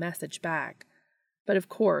send him a message back, but of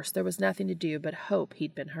course there was nothing to do but hope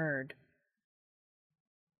he'd been heard.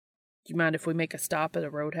 Do you mind if we make a stop at a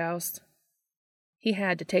roadhouse? He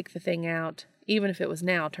had to take the thing out, even if it was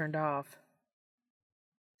now turned off.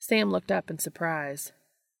 Sam looked up in surprise.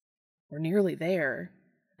 We're nearly there,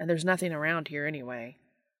 and there's nothing around here anyway.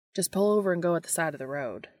 Just pull over and go at the side of the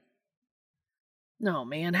road. No,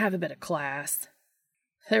 man, have a bit of class.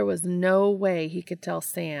 There was no way he could tell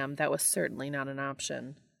Sam that was certainly not an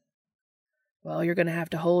option. Well, you're going to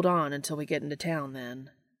have to hold on until we get into town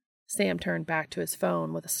then. Sam turned back to his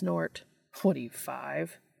phone with a snort. What are you,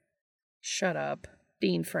 5? Shut up.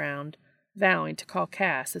 Dean frowned, vowing to call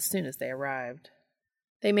Cass as soon as they arrived.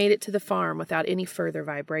 They made it to the farm without any further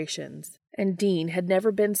vibrations, and Dean had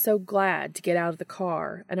never been so glad to get out of the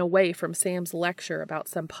car and away from Sam's lecture about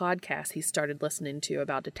some podcast he started listening to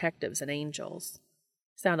about detectives and angels.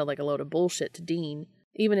 Sounded like a load of bullshit to Dean,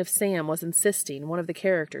 even if Sam was insisting one of the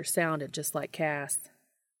characters sounded just like Cass.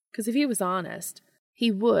 Because if he was honest,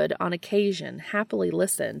 he would, on occasion, happily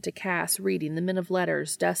listen to Cass reading the Men of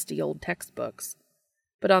Letters' dusty old textbooks.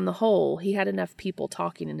 But on the whole, he had enough people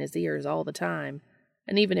talking in his ears all the time,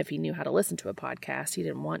 and even if he knew how to listen to a podcast, he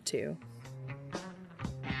didn't want to.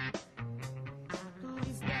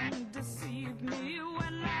 Please don't deceive me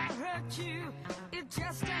when I hurt you. It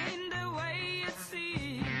just ain't the way it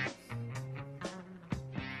seems.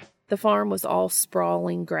 The farm was all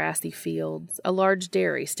sprawling, grassy fields, a large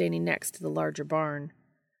dairy standing next to the larger barn.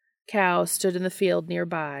 Cows stood in the field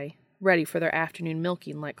nearby, ready for their afternoon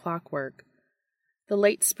milking like clockwork. The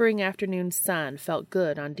late spring afternoon sun felt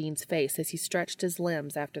good on Dean's face as he stretched his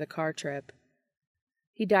limbs after the car trip.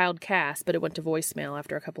 He dialed Cass, but it went to voicemail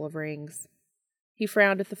after a couple of rings. He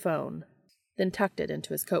frowned at the phone, then tucked it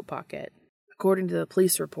into his coat pocket. According to the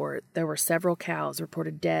police report, there were several cows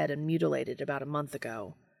reported dead and mutilated about a month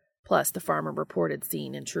ago. Plus, the farmer reported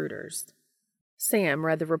seeing intruders. Sam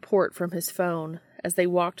read the report from his phone as they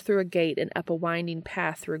walked through a gate and up a winding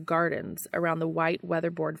path through gardens around the white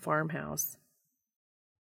weatherboard farmhouse.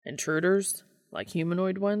 Intruders? Like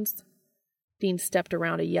humanoid ones? Dean stepped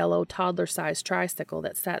around a yellow, toddler-sized tricycle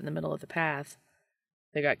that sat in the middle of the path.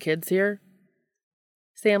 They got kids here?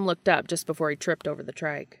 Sam looked up just before he tripped over the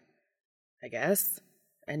trike. I guess.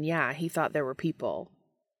 And yeah, he thought there were people.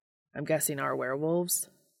 I'm guessing our werewolves?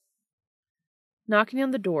 Knocking on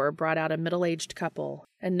the door brought out a middle-aged couple,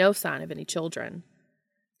 and no sign of any children.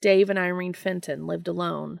 Dave and Irene Fenton lived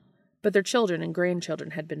alone, but their children and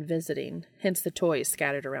grandchildren had been visiting, hence the toys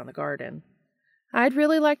scattered around the garden. "I'd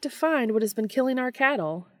really like to find what has been killing our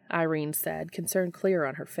cattle," Irene said, concern clear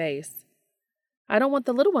on her face. "I don't want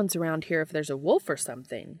the little ones around here if there's a wolf or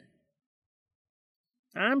something."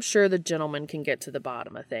 "I'm sure the gentleman can get to the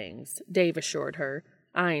bottom of things," Dave assured her,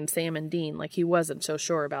 eyeing Sam and Dean like he wasn't so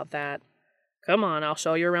sure about that. "Come on, I'll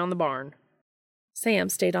show you around the barn." Sam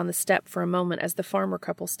stayed on the step for a moment as the farmer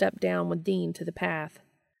couple stepped down with Dean to the path.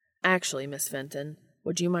 "Actually, Miss Fenton,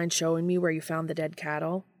 would you mind showing me where you found the dead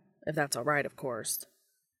cattle? If that's all right, of course."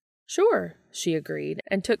 "Sure," she agreed,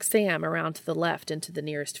 and took Sam around to the left into the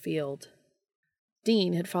nearest field.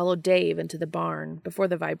 Dean had followed Dave into the barn before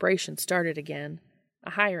the vibration started again,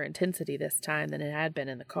 a higher intensity this time than it had been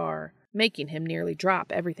in the car, making him nearly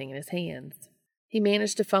drop everything in his hands. He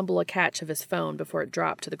managed to fumble a catch of his phone before it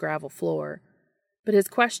dropped to the gravel floor, but his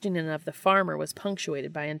questioning of the farmer was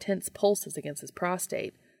punctuated by intense pulses against his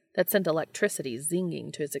prostate that sent electricity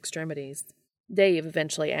zinging to his extremities. Dave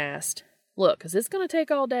eventually asked, "Look, is this going to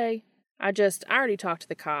take all day? I already talked to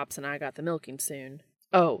the cops and I got the milking soon."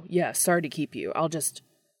 "Oh, yeah, sorry to keep you. I'll just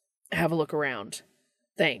have a look around.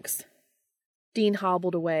 Thanks." Dean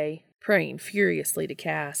hobbled away, praying furiously to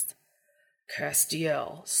Cass.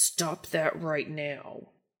 "Castiel, stop that right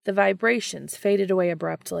now." The vibrations faded away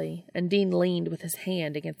abruptly, and Dean leaned with his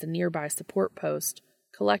hand against a nearby support post,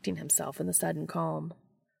 collecting himself in the sudden calm.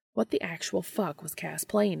 What the actual fuck was Cass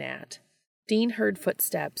playing at? Dean heard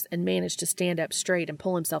footsteps and managed to stand up straight and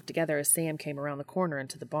pull himself together as Sam came around the corner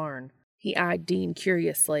into the barn. He eyed Dean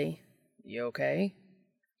curiously. "You okay?"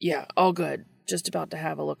 "Yeah, all good. Just about to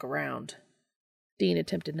have a look around." Dean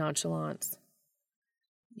attempted nonchalance.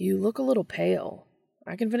 "You look a little pale.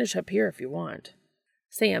 I can finish up here if you want."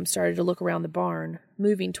 Sam started to look around the barn,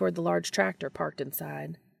 moving toward the large tractor parked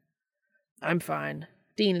inside. "I'm fine,"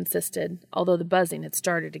 Dean insisted, although the buzzing had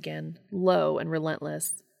started again, low and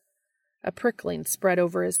relentless. A prickling spread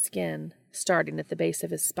over his skin, starting at the base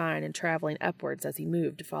of his spine and traveling upwards as he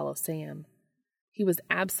moved to follow Sam. He was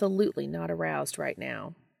absolutely not aroused right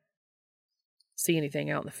now. See anything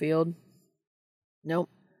out in the field? Nope.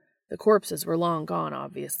 The corpses were long gone,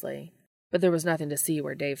 obviously, but there was nothing to see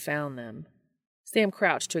where Dave found them. Sam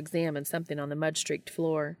crouched to examine something on the mud-streaked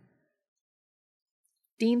floor.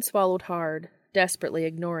 Dean swallowed hard, desperately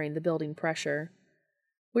ignoring the building pressure.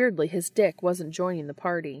 Weirdly, his dick wasn't joining the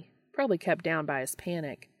party, probably kept down by his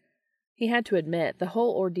panic. He had to admit the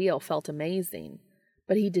whole ordeal felt amazing,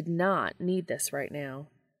 but he did not need this right now.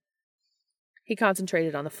 He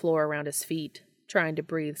concentrated on the floor around his feet, trying to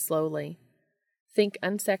breathe slowly. Think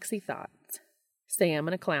unsexy thoughts. Sam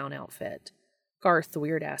in a clown outfit. Garth the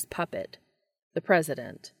weird-ass puppet. The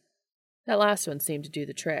president. That last one seemed to do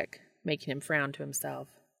the trick, making him frown to himself.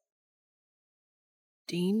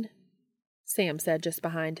 Dean? Sam said just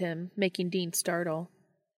behind him, making Dean startle.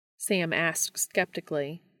 Sam asked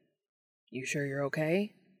skeptically, You sure you're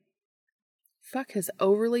okay? Fuck his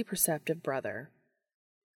overly perceptive brother.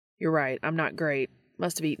 You're right, I'm not great.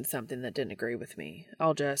 Must have eaten something that didn't agree with me.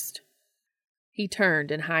 He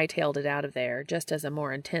turned and hightailed it out of there just as a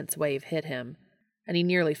more intense wave hit him, and he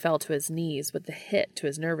nearly fell to his knees with the hit to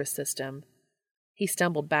his nervous system. He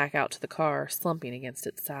stumbled back out to the car, slumping against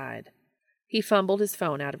its side. He fumbled his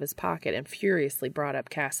phone out of his pocket and furiously brought up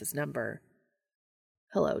Cass's number.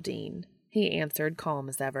 "Hello, Dean," he answered, calm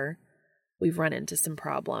as ever. "We've run into some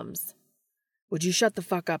problems." "Would you shut the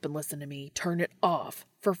fuck up and listen to me? Turn it off.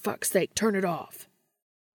 For fuck's sake, turn it off."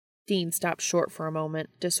 Dean stopped short for a moment,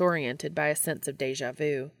 disoriented by a sense of déjà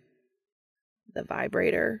vu. "The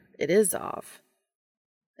vibrator, it is off.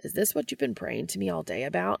 Is this what you've been praying to me all day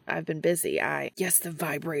about? I've been busy, Yes, the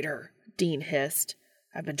vibrator," Dean hissed.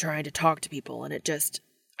 "I've been trying to talk to people and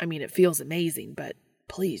it feels amazing, but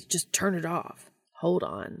please, just turn it off." "Hold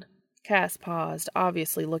on." Cass paused,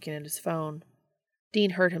 obviously looking at his phone.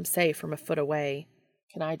 Dean heard him say from a foot away,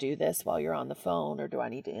 "Can I do this while you're on the phone, or do I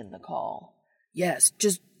need to end the call?" "Yes,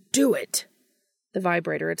 just do it." The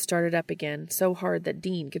vibrator had started up again, so hard that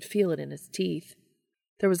Dean could feel it in his teeth.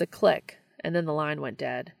 There was a click, and then the line went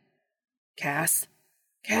dead. Cass?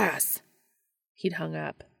 He'd hung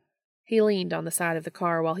up. He leaned on the side of the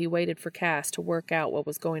car while he waited for Cass to work out what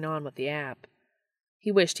was going on with the app.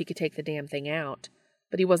 He wished he could take the damn thing out,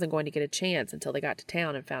 but he wasn't going to get a chance until they got to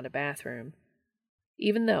town and found a bathroom.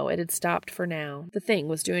 Even though it had stopped for now, the thing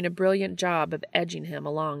was doing a brilliant job of edging him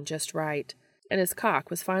along just right, and his cock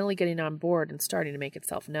was finally getting on board and starting to make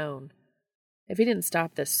itself known. If he didn't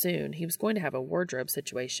stop this soon, he was going to have a wardrobe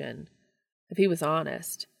situation. If he was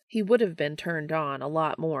honest, he would have been turned on a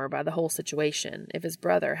lot more by the whole situation if his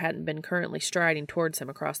brother hadn't been currently striding towards him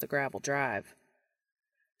across the gravel drive.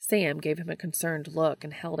 Sam gave him a concerned look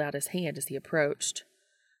and held out his hand as he approached.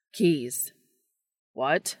 "Keys."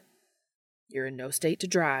 "What?" "You're in no state to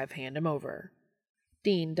drive. Hand 'em over."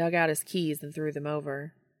 Dean dug out his keys and threw them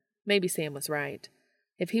over. Maybe Sam was right.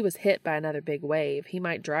 If he was hit by another big wave, he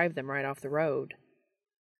might drive them right off the road.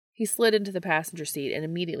 He slid into the passenger seat and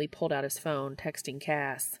immediately pulled out his phone, texting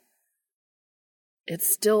Cass. "It's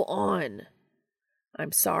still on."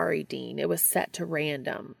 "I'm sorry, Dean. It was set to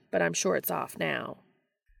random, but I'm sure it's off now.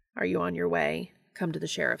 Are you on your way? Come to the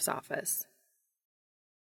sheriff's office."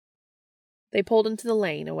 They pulled into the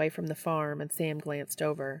lane away from the farm, and Sam glanced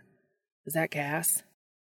over. "Is that Cass?"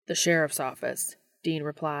 "The sheriff's office," Dean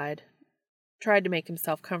replied. Tried to make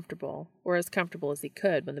himself comfortable, or as comfortable as he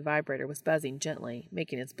could when the vibrator was buzzing gently,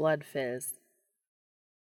 making his blood fizz.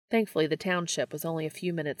 Thankfully, the township was only a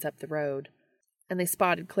few minutes up the road, and they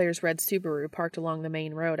spotted Claire's red Subaru parked along the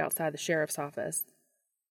main road outside the sheriff's office.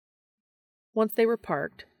 Once they were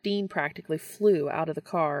parked, Dean practically flew out of the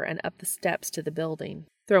car and up the steps to the building,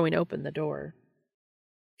 throwing open the door.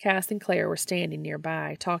 Cass and Claire were standing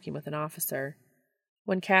nearby, talking with an officer.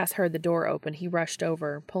 When Cass heard the door open, he rushed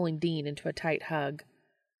over, pulling Dean into a tight hug.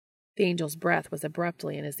 The angel's breath was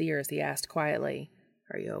abruptly in his ear as he asked quietly,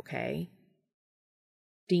 "Are you okay?"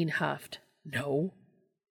 Dean huffed, "No."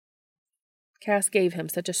 Cass gave him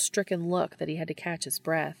such a stricken look that he had to catch his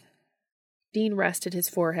breath. Dean rested his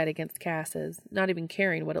forehead against Cass's, not even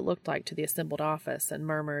caring what it looked like to the assembled office, and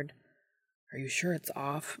murmured, "Are you sure it's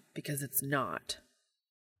off? Because it's not."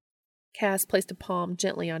 Cass placed a palm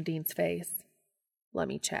gently on Dean's face. "Let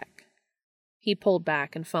me check." He pulled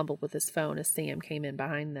back and fumbled with his phone as Sam came in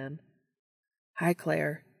behind them. "Hi,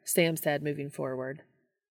 Claire," Sam said, moving forward.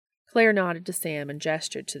 Claire nodded to Sam and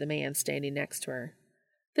gestured to the man standing next to her.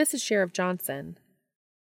 "This is Sheriff Johnson."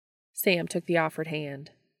 Sam took the offered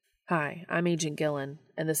hand. "Hi, I'm Agent Gillen,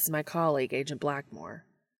 and this is my colleague, Agent Blackmore."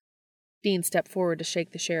 Dean stepped forward to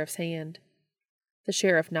shake the sheriff's hand. The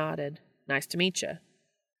sheriff nodded. "Nice to meet you."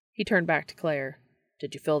 He turned back to Claire.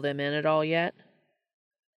 "Did you fill them in at all yet?"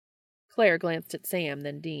 Claire glanced at Sam,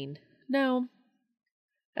 then Dean. No.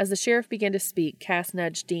 As the sheriff began to speak, Cass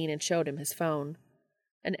nudged Dean and showed him his phone.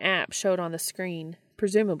 An app showed on the screen,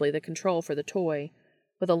 presumably the control for the toy,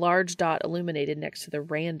 with a large dot illuminated next to the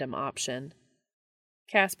random option.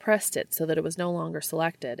 Cass pressed it so that it was no longer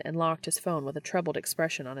selected and locked his phone with a troubled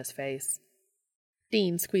expression on his face.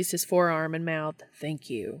 Dean squeezed his forearm and mouthed, "Thank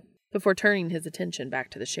you," before turning his attention back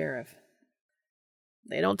to the sheriff.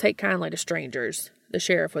 "They don't take kindly to strangers," the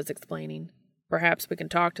sheriff was explaining. "Perhaps we can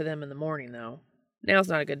talk to them in the morning, though. Now's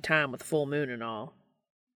not a good time with full moon and all."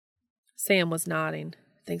 Sam was nodding.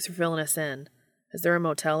 "Thanks for filling us in. Is there a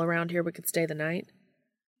motel around here we could stay the night?"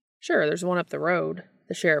 "Sure, there's one up the road,"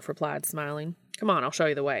 the sheriff replied, smiling. "Come on, I'll show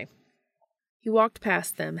you the way." He walked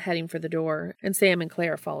past them, heading for the door, and Sam and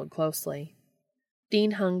Claire followed closely.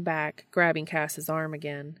 Dean hung back, grabbing Cass's arm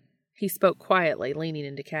again. He spoke quietly, leaning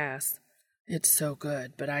into Cass. "It's so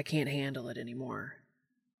good, but I can't handle it anymore."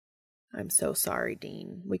 "I'm so sorry,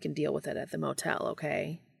 Dean. We can deal with it at the motel,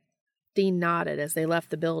 okay?" Dean nodded as they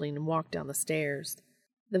left the building and walked down the stairs.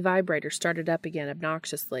 The vibrator started up again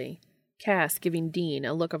obnoxiously, Cass giving Dean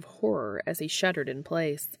a look of horror as he shuddered in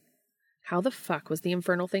place. How the fuck was the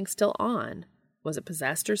infernal thing still on? Was it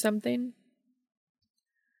possessed or something?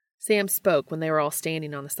 Sam spoke when they were all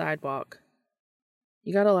standing on the sidewalk.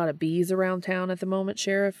 "You got a lot of bees around town at the moment,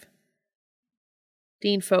 Sheriff?"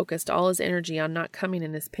 Dean focused all his energy on not coming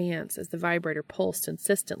in his pants as the vibrator pulsed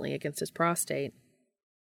insistently against his prostate.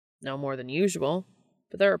 "No more than usual,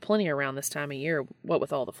 but there are plenty around this time of year, what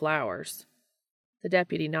with all the flowers." The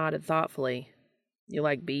deputy nodded thoughtfully. "You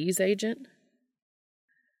like bees, Agent?"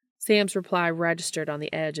 Sam's reply registered on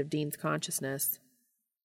the edge of Dean's consciousness.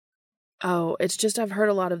 "Oh, it's just I've heard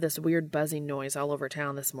a lot of this weird buzzing noise all over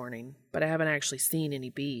town this morning, but I haven't actually seen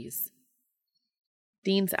any bees."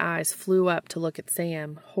 Dean's eyes flew up to look at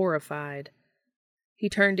Sam, horrified. He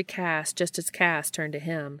turned to Cass just as Cass turned to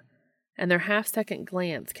him, and their half-second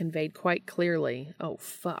glance conveyed quite clearly, "Oh,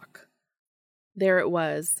 fuck." There it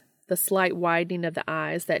was, the slight widening of the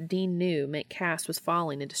eyes that Dean knew meant Cass was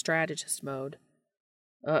falling into strategist mode.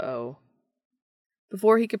 Uh-oh.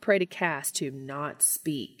 Before he could pray to Cass to not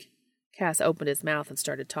speak, Cass opened his mouth and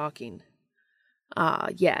started talking.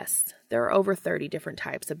 Yes, there are over 30 different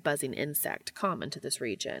types of buzzing insect common to this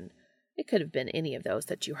region. It could have been any of those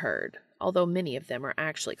that you heard, although many of them are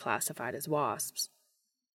actually classified as wasps."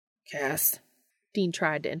 "Cass," Dean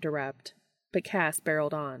tried to interrupt, but Cass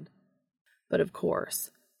barreled on. "But of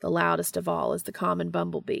course, the loudest of all is the common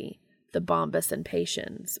bumblebee, the Bombus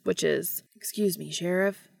impatiens, which is— Excuse me,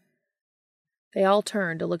 Sheriff." They all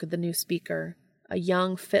turned to look at the new speaker, a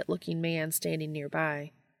young, fit-looking man standing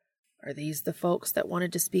nearby. "Are these the folks that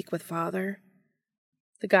wanted to speak with Father?"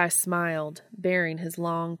 The guy smiled, baring his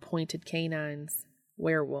long, pointed canines.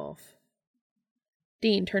 Werewolf.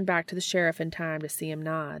 Dean turned back to the sheriff in time to see him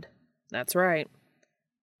nod. "That's right."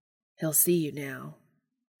 "He'll see you now,"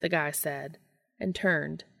 the guy said, and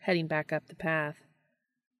turned, heading back up the path.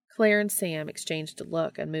 Claire and Sam exchanged a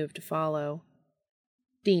look and moved to follow.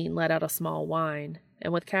 Dean let out a small whine,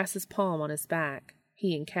 and with Cass's palm on his back,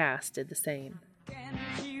 he and Cass did the same.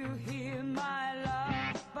 Can't you hear my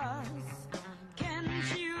love buzz? Can't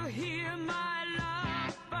you hear my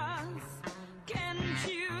love buzz?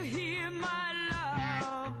 Can't you hear my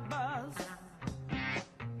love buzz?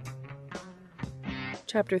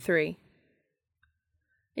 Chapter 3.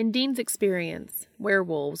 In Dean's experience,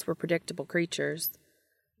 werewolves were predictable creatures.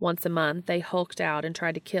 Once a month, they hulked out and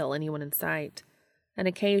tried to kill anyone in sight, and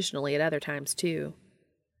occasionally at other times too.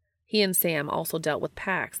 He and Sam also dealt with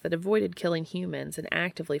packs that avoided killing humans and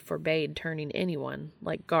actively forbade turning anyone,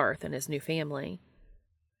 like Garth and his new family.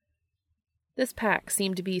 This pack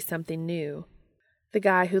seemed to be something new. The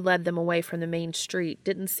guy who led them away from the main street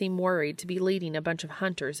didn't seem worried to be leading a bunch of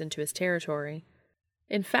hunters into his territory.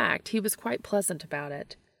 In fact, he was quite pleasant about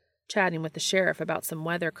it, chatting with the sheriff about some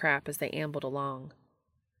weather crap as they ambled along.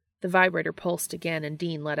 The vibrator pulsed again, and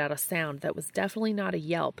Dean let out a sound that was definitely not a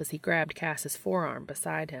yelp as he grabbed Cass's forearm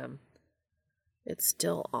beside him. "It's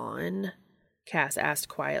still on?" Cass asked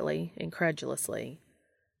quietly, incredulously.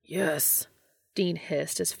 "Yes," Dean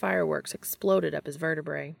hissed as fireworks exploded up his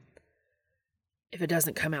vertebrae. "If it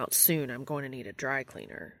doesn't come out soon, I'm going to need a dry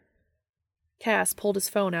cleaner." Cass pulled his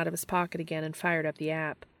phone out of his pocket again and fired up the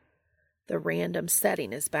app. "The random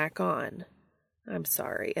setting is back on. I'm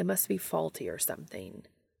sorry, it must be faulty or something."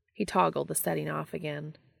 He toggled the setting off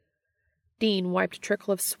again. Dean wiped a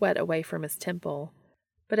trickle of sweat away from his temple,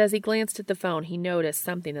 but as he glanced at the phone, he noticed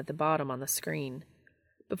something at the bottom on the screen.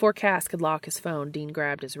 Before Cass could lock his phone, Dean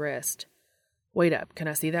grabbed his wrist. "Wait up, can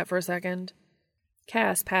I see that for a second?"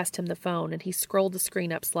 Cass passed him the phone, and he scrolled the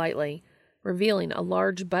screen up slightly, revealing a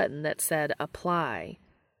large button that said Apply.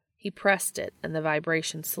 He pressed it, and the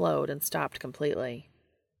vibration slowed and stopped completely.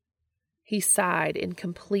 He sighed in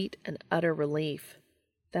complete and utter relief.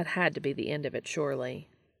 That had to be the end of it, surely.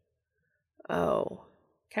 Oh.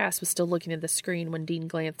 Cass was still looking at the screen when Dean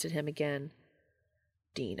glanced at him again.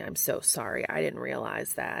 Dean, I'm so sorry. I didn't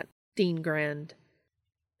realize that. Dean grinned.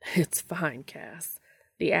 It's fine, Cass.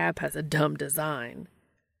 The app has a dumb design.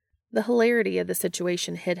 The hilarity of the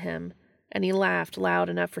situation hit him, and he laughed loud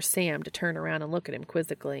enough for Sam to turn around and look at him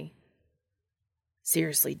quizzically.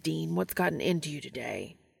 Seriously, Dean, what's gotten into you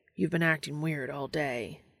today? You've been acting weird all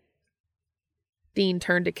day. Dean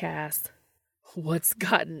turned to Cass. What's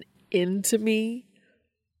gotten into me?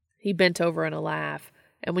 He bent over in a laugh,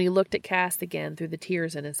 and when he looked at Cass again through the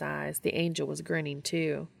tears in his eyes, the angel was grinning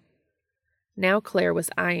too. Now Claire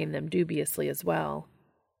was eyeing them dubiously as well.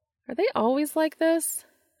 Are they always like this?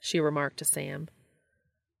 She remarked to Sam.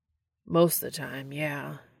 Most of the time,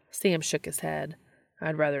 yeah. Sam shook his head.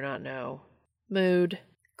 I'd rather not know. Mood,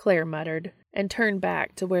 Claire muttered, and turned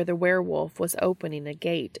back to where the werewolf was opening a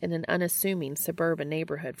gate in an unassuming suburban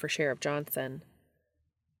neighborhood for Sheriff Johnson.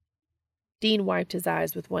 Dean wiped his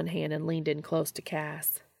eyes with one hand and leaned in close to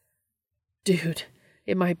Cass. Dude,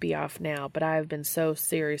 it might be off now, but I've been so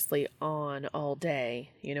seriously on all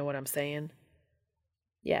day. You know what I'm saying?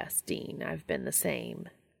 Yes, Dean, I've been the same.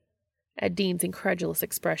 At Dean's incredulous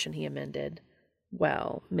expression, he amended.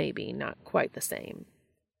 Well, maybe not quite the same.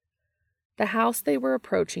 The house they were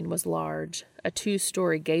approaching was large, a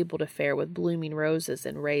 2-story gabled affair with blooming roses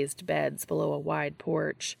and raised beds below a wide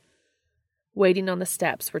porch. Waiting on the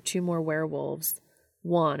steps were 2 more werewolves,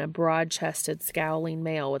 one a broad-chested, scowling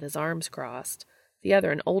male with his arms crossed, the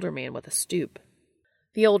other an older man with a stoop.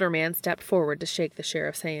 The older man stepped forward to shake the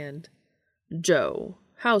sheriff's hand. Joe,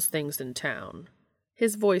 how's things in town?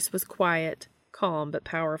 His voice was quiet, calm but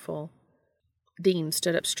powerful. Dean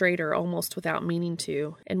stood up straighter almost without meaning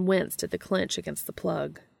to, and winced at the clench against the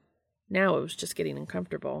plug. Now it was just getting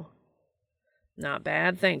uncomfortable. Not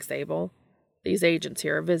bad, thanks, Abel. These agents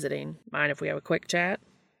here are visiting. Mind if we have a quick chat?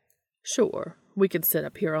 Sure, we can sit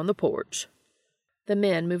up here on the porch. The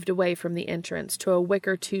men moved away from the entrance to a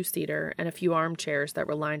wicker 2-seater and a few armchairs that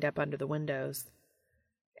were lined up under the windows.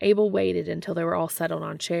 Abel waited until they were all settled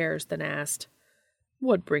on chairs, then asked,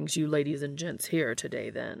 What brings you ladies and gents here today,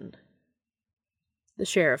 then? The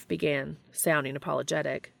sheriff began, sounding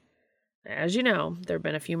apologetic. As you know, there have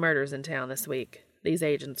been a few murders in town this week. These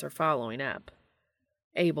agents are following up.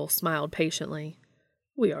 Abel smiled patiently.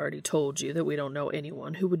 We already told you that we don't know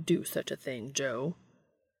anyone who would do such a thing, Joe.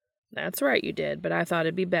 That's right, you did, but I thought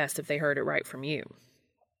it'd be best if they heard it right from you.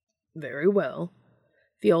 Very well,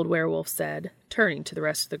 the old werewolf said, turning to the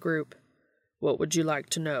rest of the group. What would you like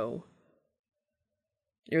to know?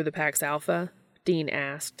 You're the Pax Alpha? Dean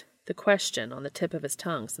asked, the question on the tip of his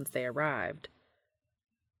tongue since they arrived.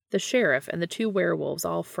 The sheriff and the 2 werewolves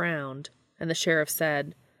all frowned, and the sheriff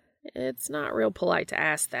said, It's not real polite to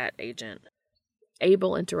ask that, Agent.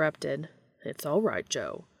 Abel interrupted. It's all right,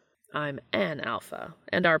 Joe. I'm an alpha,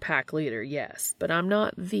 and our pack leader, yes, but I'm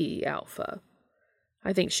not the alpha.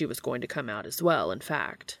 I think she was going to come out as well, in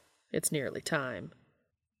fact. It's nearly time.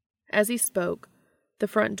 As he spoke, the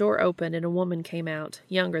front door opened and a woman came out,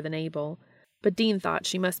 younger than Abel, but Dean thought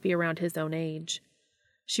she must be around his own age.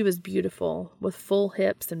 She was beautiful, with full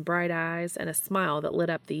hips and bright eyes and a smile that lit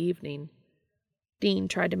up the evening. Dean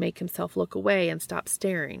tried to make himself look away and stop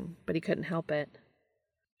staring, but he couldn't help it.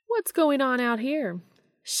 What's going on out here?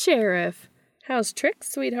 Sheriff, how's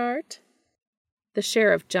tricks, sweetheart? The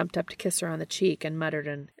sheriff jumped up to kiss her on the cheek and muttered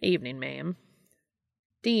an evening, ma'am.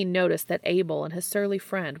 Dean noticed that Abel and his surly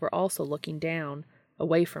friend were also looking down,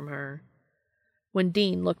 away from her. When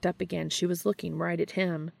Dean looked up again, she was looking right at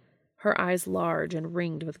him, her eyes large and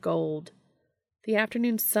ringed with gold. The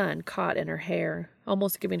afternoon sun caught in her hair,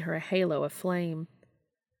 almost giving her a halo of flame.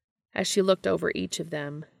 As she looked over each of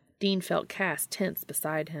them, Dean felt Cass tense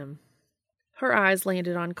beside him. Her eyes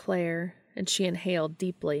landed on Claire, and she inhaled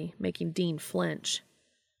deeply, making Dean flinch.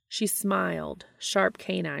 She smiled, sharp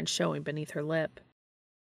canines showing beneath her lip.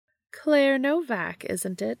 Claire Novak,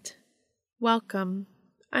 isn't it? Welcome.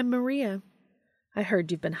 I'm Maria. I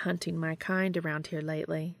heard you've been hunting my kind around here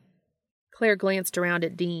lately. Claire glanced around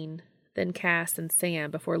at Dean, then Cass and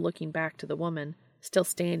Sam before looking back to the woman, still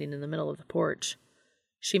standing in the middle of the porch.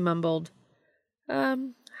 She mumbled,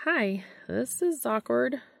 Hi, this is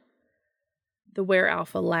awkward. The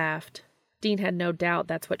were-alpha laughed. Dean had no doubt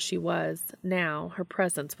that's what she was. Now, her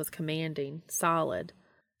presence was commanding, solid.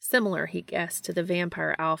 Similar, he guessed, to the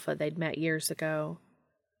vampire alpha they'd met years ago.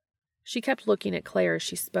 She kept looking at Claire as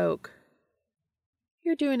she spoke.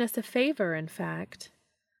 You're doing us a favor, in fact.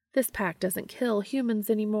 This pack doesn't kill humans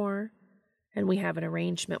anymore, and we have an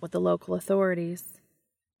arrangement with the local authorities.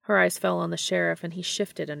 Her eyes fell on the sheriff, and he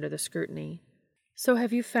shifted under the scrutiny. So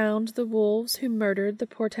have you found the wolves who murdered the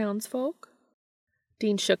poor townsfolk?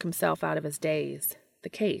 Dean shook himself out of his daze. The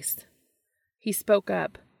case. He spoke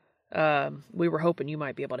up. We were hoping you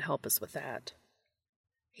might be able to help us with that.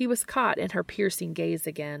 He was caught in her piercing gaze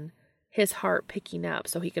again, his heart picking up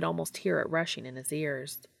so he could almost hear it rushing in his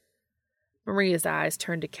ears. Maria's eyes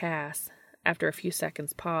turned to Cass, after a few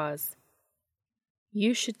seconds' pause.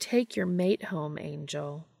 You should take your mate home,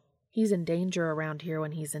 Angel. He's in danger around here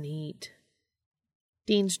when he's in heat.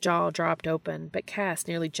 Dean's jaw dropped open, but Cass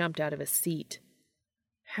nearly jumped out of his seat.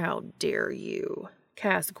 How dare you?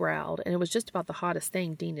 Cass growled, and it was just about the hottest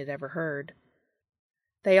thing Dean had ever heard.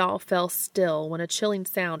 They all fell still when a chilling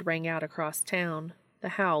sound rang out across town, the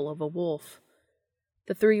howl of a wolf.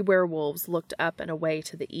 The 3 werewolves looked up and away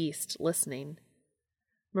to the east, listening.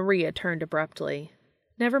 Maria turned abruptly.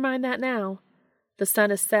 Never mind that now. The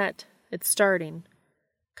sun is set. It's starting.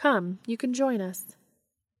 Come, you can join us.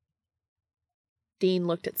 Dean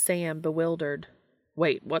looked at Sam, bewildered.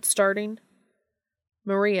 Wait, what's starting?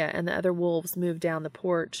 Maria and the other wolves moved down the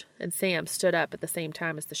porch, and Sam stood up at the same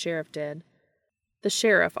time as the sheriff did. The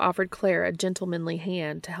sheriff offered Claire a gentlemanly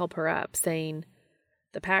hand to help her up, saying,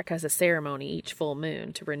 The pack has a ceremony each full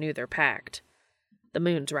moon to renew their pact. The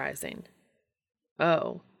moon's rising.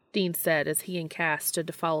 Oh, Dean said as he and Cass stood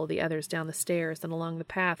to follow the others down the stairs and along the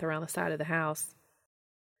path around the side of the house.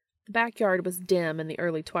 The backyard was dim in the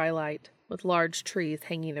early twilight, with large trees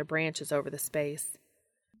hanging their branches over the space.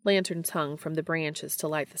 Lanterns hung from the branches to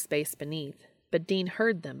light the space beneath, but Dean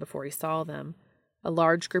heard them before he saw them, a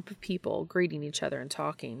large group of people greeting each other and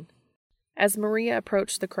talking. As Maria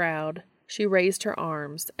approached the crowd, she raised her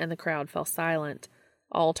arms, and the crowd fell silent,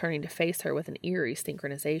 all turning to face her with an eerie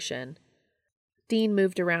synchronization. Dean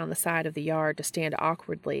moved around the side of the yard to stand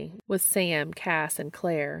awkwardly, with Sam, Cass, and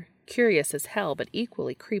Claire, curious as hell but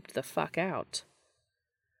equally creeped the fuck out.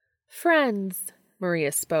 Friends,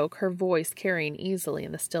 Maria spoke, her voice carrying easily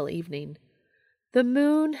in the still evening. The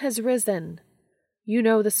moon has risen. You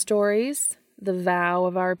know the stories, the vow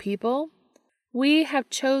of our people. We have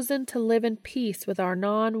chosen to live in peace with our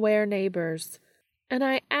non-were neighbors, and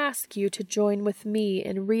I ask you to join with me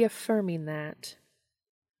in reaffirming that.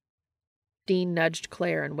 Dean nudged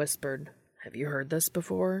Claire and whispered, Have you heard this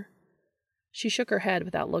before? She shook her head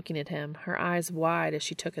without looking at him, her eyes wide as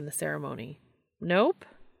she took in the ceremony. Nope.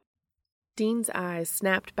 Dean's eyes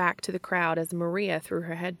snapped back to the crowd as Maria threw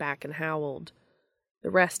her head back and howled, the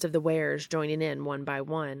rest of the wares joining in one by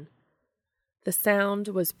one. The sound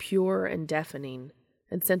was pure and deafening,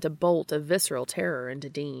 and sent a bolt of visceral terror into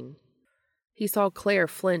Dean. He saw Claire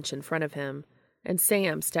flinch in front of him, and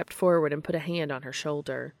Sam stepped forward and put a hand on her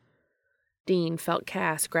shoulder. Dean felt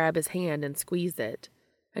Cass grab his hand and squeeze it,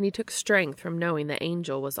 and he took strength from knowing the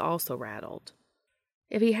Angel was also rattled.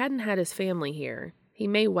 If he hadn't had his family here, he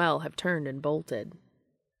may well have turned and bolted.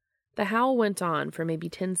 The howl went on for maybe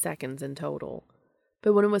 10 seconds in total,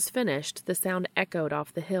 but when it was finished, the sound echoed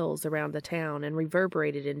off the hills around the town and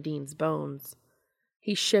reverberated in Dean's bones.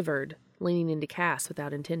 He shivered, leaning into Cass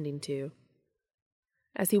without intending to.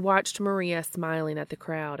 As he watched Maria smiling at the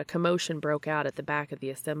crowd, a commotion broke out at the back of the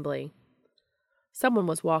assembly. Someone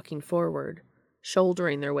was walking forward,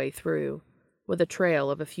 shouldering their way through, with a trail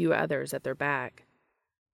of a few others at their back.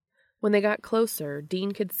 When they got closer,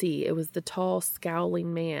 Dean could see it was the tall,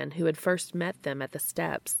 scowling man who had first met them at the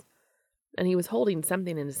steps, and he was holding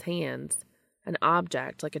something in his hands, an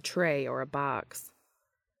object like a tray or a box.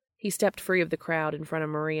 He stepped free of the crowd in front of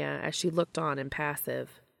Maria as she looked on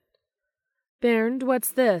impassive. Bernd,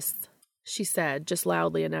 what's this? She said, just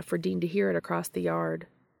loudly enough for Dean to hear it across the yard.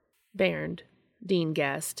 Bernd, Dean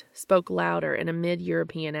guessed, spoke louder in a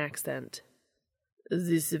mid-European accent.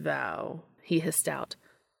 This vow, he hissed out,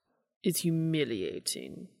 is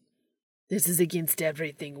humiliating. This is against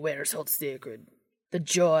everything Were's hold sacred. The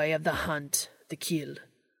joy of the hunt, the kill,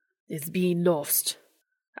 is being lost.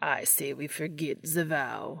 I say we forget the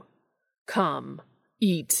vow. Come,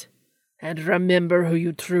 eat, and remember who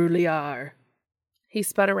you truly are. He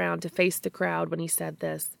spun around to face the crowd when he said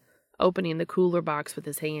this, opening the cooler box with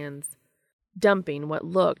his hands, dumping what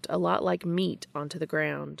looked a lot like meat onto the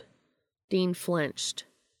ground. Dean flinched.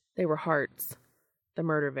 They were hearts. The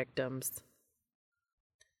murder victims.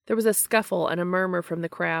 There was a scuffle and a murmur from the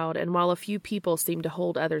crowd, and while a few people seemed to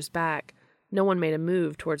hold others back, no one made a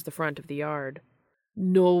move towards the front of the yard.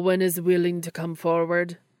 No one is willing to come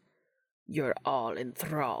forward? You're all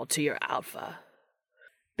enthralled to your alpha.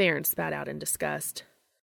 Bernd spat out in disgust.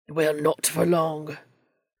 Well, not for long.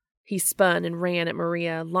 He spun and ran at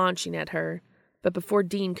Maria, launching at her, but before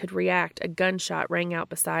Dean could react, a gunshot rang out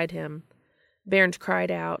beside him. Bernd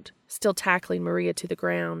cried out, still tackling Maria to the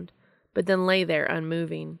ground, but then lay there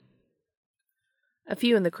unmoving. A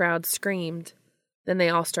few in the crowd screamed. Then they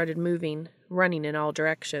all started moving, running in all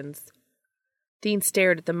directions. Dean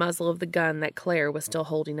stared at the muzzle of the gun that Claire was still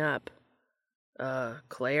holding up.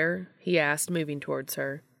 Claire?" he asked, moving towards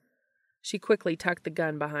her. She quickly tucked the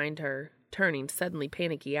gun behind her, turning suddenly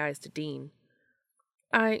panicky eyes to Dean.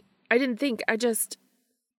 I didn't think, It's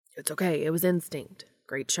okay, it was instinct.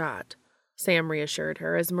 Great shot," Sam reassured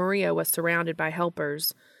her as Maria was surrounded by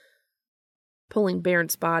helpers, pulling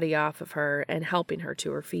Bernd's body off of her and helping her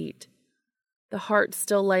to her feet. The heart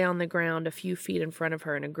still lay on the ground a few feet in front of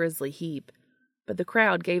her in a grisly heap, but the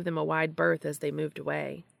crowd gave them a wide berth as they moved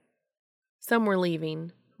away. Some were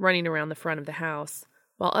leaving, running around the front of the house,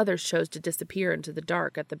 while others chose to disappear into the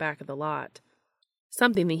dark at the back of the lot.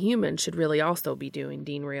 Something the humans should really also be doing,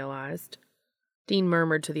 Dean realized. Dean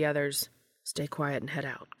murmured to the others, "Stay quiet and head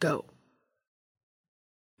out. Go."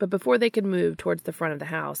 But before they could move towards the front of the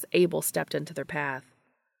house, Abel stepped into their path.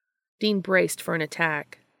 Dean braced for an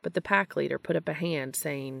attack, but the pack leader put up a hand,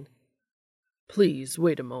 saying, "Please,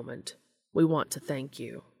 wait a moment. We want to thank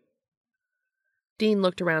you." Dean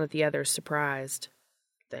looked around at the others, surprised.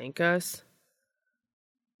 "Thank us?"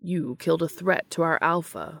 "You killed a threat to our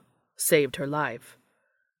Alpha, saved her life.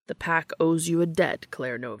 The pack owes you a debt,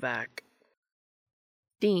 Claire Novak."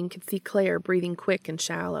 Dean could see Claire breathing quick and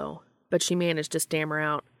shallow, but she managed to stammer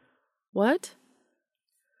out, "What?"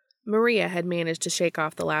 Maria had managed to shake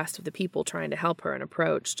off the last of the people trying to help her and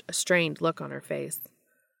approached, a strained look on her face.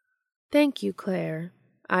 "Thank you, Claire.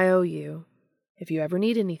 I owe you. If you ever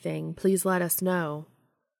need anything, please let us know."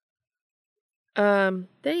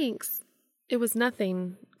 Thanks. It was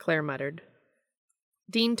nothing," Claire muttered.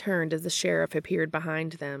 Dean turned as the sheriff appeared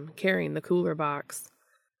behind them, carrying the cooler box.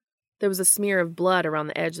 There was a smear of blood around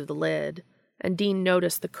the edge of the lid, and Dean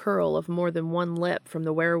noticed the curl of more than one lip from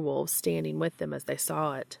the werewolves standing with them as they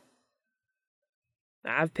saw it.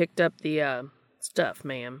 "I've picked up the, stuff,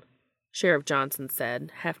 ma'am," Sheriff Johnson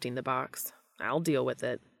said, hefting the box. "I'll deal with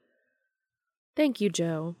it." "Thank you,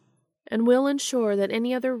 Joe, and we'll ensure that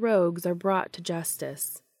any other rogues are brought to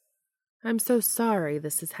justice. I'm so sorry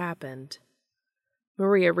this has happened."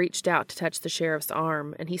 Maria reached out to touch the sheriff's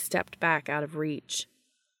arm, and he stepped back out of reach.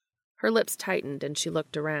 Her lips tightened, and she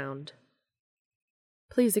looked around.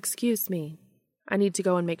 "Please excuse me. I need to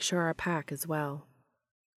go and make sure our pack is well."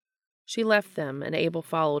 She left them, and Abel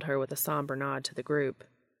followed her with a somber nod to the group.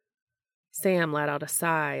 Sam let out a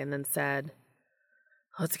sigh and then said,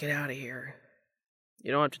 "Let's get out of here."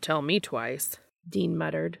 "You don't have to tell me twice," Dean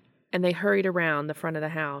muttered, and they hurried around the front of the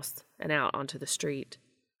house and out onto the street.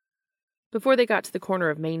 Before they got to the corner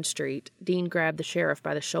of Main Street, Dean grabbed the sheriff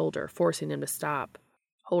by the shoulder, forcing him to stop.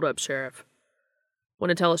 "Hold up, Sheriff.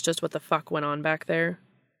 Want to tell us just what the fuck went on back there?"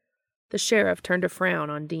 The sheriff turned a frown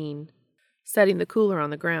on Dean, setting the cooler on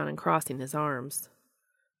the ground and crossing his arms.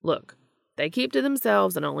 "Look, they keep to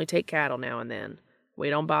themselves and only take cattle now and then. We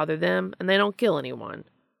don't bother them, and they don't kill anyone.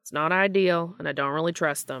 It's not ideal, and I don't really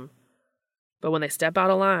trust them. But when they step out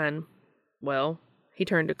of line, well," he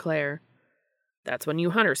turned to Claire, "that's when you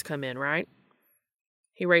hunters come in, right?"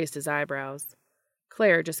 He raised his eyebrows.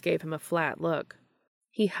 Claire just gave him a flat look.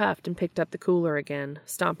 He huffed and picked up the cooler again,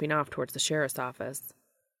 stomping off towards the sheriff's office.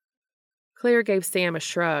 Claire gave Sam a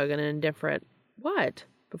shrug and an indifferent, "What?"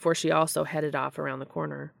 before she also headed off around the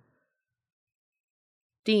corner.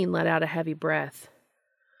 Dean let out a heavy breath.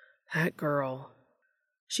 That girl.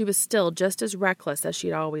 She was still just as reckless as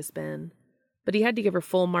she'd always been, but he had to give her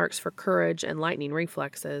full marks for courage and lightning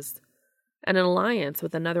reflexes. And an alliance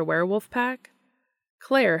with another werewolf pack?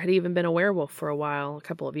 Claire had even been a werewolf for a while, a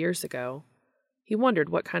couple of years ago. He wondered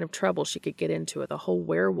what kind of trouble she could get into with a whole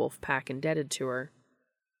werewolf pack indebted to her.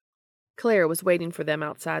 Claire was waiting for them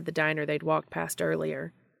outside the diner they'd walked past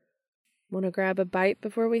earlier. "Want to grab a bite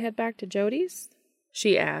before we head back to Jody's?"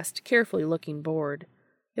 she asked, carefully looking bored.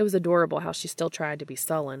 It was adorable how she still tried to be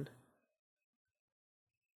sullen.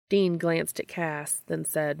 Dean glanced at Cass, then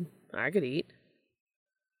said, "I could eat."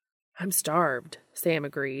 "I'm starved," Sam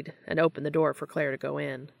agreed, and opened the door for Claire to go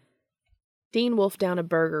in. Dean wolfed down a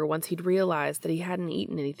burger once he'd realized that he hadn't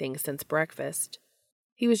eaten anything since breakfast.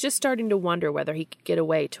 He was just starting to wonder whether he could get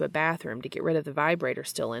away to a bathroom to get rid of the vibrator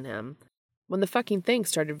still in him, when the fucking thing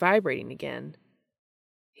started vibrating again.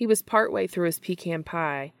 He was partway through his pecan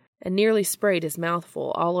pie, and nearly sprayed his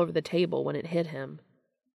mouthful all over the table when it hit him.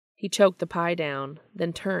 He choked the pie down,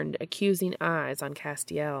 then turned accusing eyes on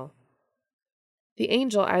Castiel. The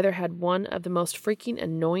angel either had one of the most freaking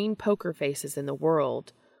annoying poker faces in the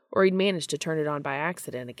world, or he'd managed to turn it on by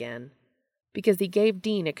accident again. because he gave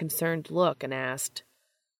Dean a concerned look and asked,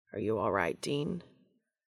 "Are you all right, Dean?"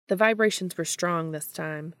 The vibrations were strong this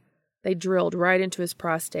time. They drilled right into his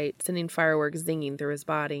prostate, sending fireworks zinging through his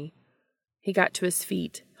body. He got to his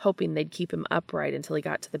feet, hoping they'd keep him upright until he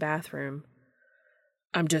got to the bathroom.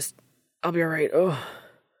 I'll be all right. Oh.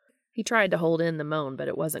 He tried to hold in the moan, but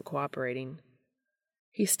it wasn't cooperating.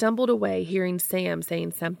 He stumbled away, hearing Sam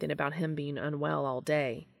saying something about him being unwell all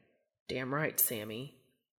day. Damn right, Sammy.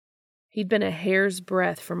 He'd been a hair's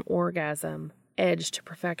breadth from orgasm, edged to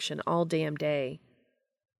perfection all damn day.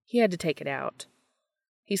 He had to take it out.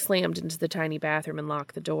 He slammed into the tiny bathroom and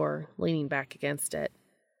locked the door, leaning back against it.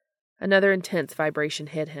 Another intense vibration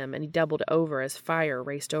hit him, and he doubled over as fire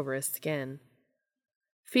raced over his skin.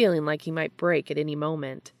 Feeling like he might break at any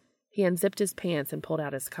moment, he unzipped his pants and pulled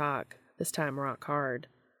out his cock, this time rock hard.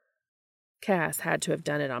 Cass had to have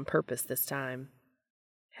done it on purpose this time.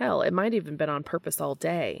 Hell, it might even been on purpose all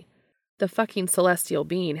day. The fucking celestial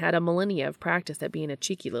being had a millennia of practice at being a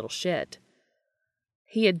cheeky little shit.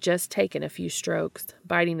 He had just taken a few strokes,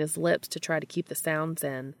 biting his lips to try to keep the sounds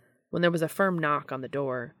in, when there was a firm knock on the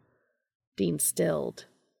door. Dean stilled.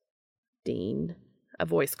 "Dean," a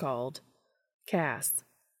voice called. "Cass."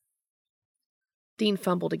 Dean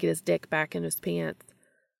fumbled to get his dick back in his pants,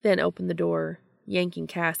 then opened the door, yanking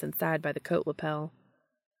Cass inside by the coat lapel.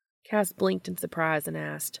 Cass blinked in surprise and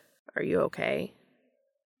asked, "Are you okay?"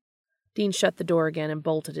 Dean shut the door again and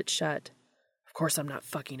bolted it shut. "Of course I'm not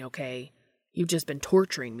fucking okay. You've just been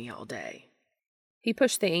torturing me all day." He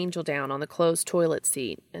pushed the angel down on the closed toilet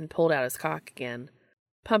seat and pulled out his cock again,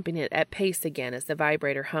 pumping it at pace again as the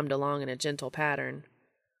vibrator hummed along in a gentle pattern.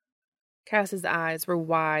 Cass's eyes were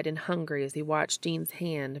wide and hungry as he watched Dean's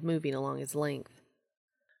hand moving along his length.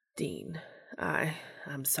 "Dean,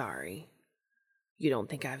 I'm sorry. You don't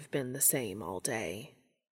think I've been the same all day?"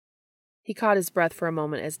 He caught his breath for a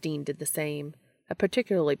moment as Dean did the same, a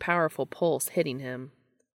particularly powerful pulse hitting him.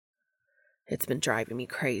 "It's been driving me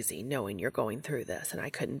crazy knowing you're going through this, and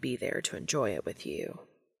I couldn't be there to enjoy it with you."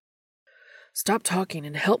 "Stop talking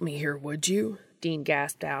and help me here, would you?" Dean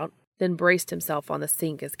gasped out, then braced himself on the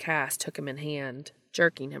sink as Cass took him in hand,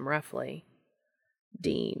 jerking him roughly.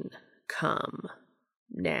 "Dean, come.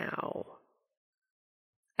 Now."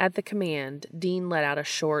 At the command, Dean let out a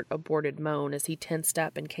short, aborted moan as he tensed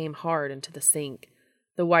up and came hard into the sink,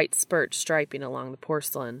 the white spurt striping along the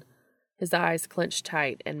porcelain, his eyes clenched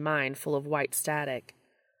tight and mind full of white static.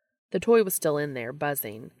 The toy was still in there,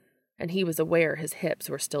 buzzing, and he was aware his hips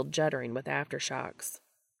were still juddering with aftershocks.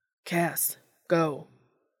 "Cass, go."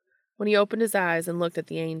 When he opened his eyes and looked at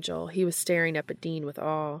the angel, he was staring up at Dean with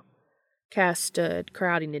awe. Cass stood,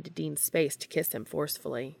 crowding into Dean's space to kiss him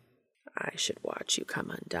forcefully. "I should watch you come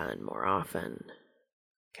undone more often,"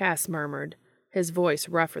 Cass murmured, his voice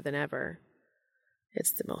rougher than ever.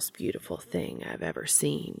 "It's the most beautiful thing I've ever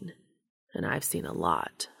seen, and I've seen a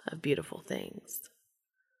lot of beautiful things."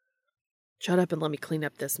 "Shut up and let me clean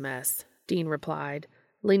up this mess," Dean replied,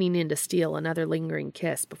 leaning in to steal another lingering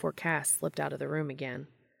kiss before Cass slipped out of the room again.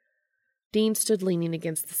 Dean stood leaning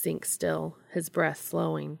against the sink still, his breath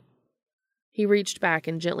slowing. He reached back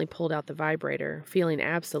and gently pulled out the vibrator, feeling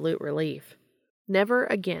absolute relief. Never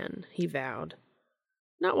again, he vowed.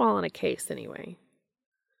 Not while on a case, anyway.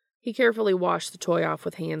 He carefully washed the toy off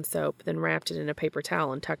with hand soap, then wrapped it in a paper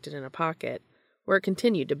towel and tucked it in a pocket, where it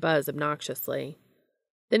continued to buzz obnoxiously.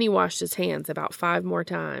 Then he washed his hands about 5 more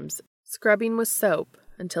times, scrubbing with soap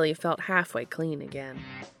until he felt halfway clean again.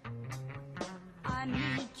 I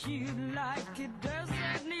need you like a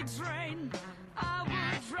desert needs rain. I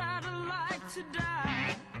would rather like to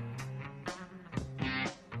die.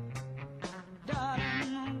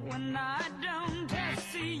 Darling, when I don't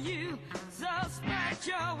see you, so spread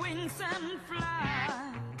your wings and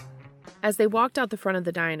fly. As they walked out the front of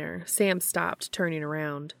the diner, Sam stopped, turning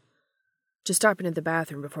around. "Just stopping at the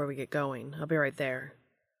bathroom before we get going. I'll be right there."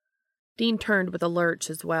 Dean turned with a lurch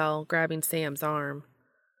as well, grabbing Sam's arm.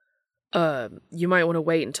 You might want to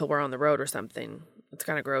wait until we're on the road or something. It's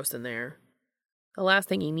kind of gross in there." The last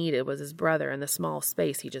thing he needed was his brother in the small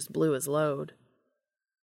space he just blew his load.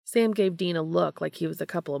 Sam gave Dean a look like he was a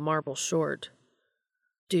couple of marbles short.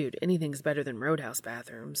 "Dude, anything's better than Roadhouse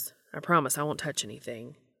bathrooms. I promise I won't touch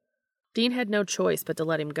anything." Dean had no choice but to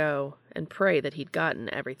let him go and pray that he'd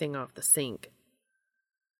gotten everything off the sink.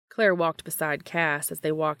 Claire walked beside Cass as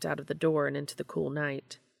they walked out of the door and into the cool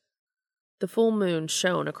night. The full moon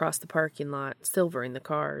shone across the parking lot, silvering the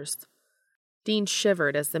cars. Dean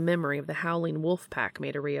shivered as the memory of the howling wolf pack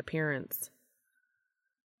made a reappearance.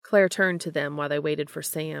 Claire turned to them while they waited for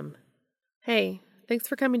Sam. "Hey, thanks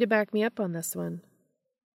for coming to back me up on this one."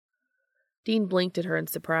 Dean blinked at her in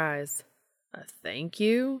surprise. "Thank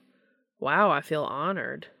you? Wow, I feel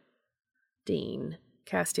honored. Dean,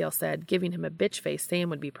 Castiel said, giving him a bitch face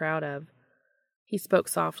Sam would be proud of. He spoke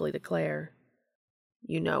softly to Claire.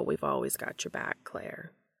 You know we've always got your back,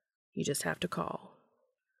 Claire. You just have to call.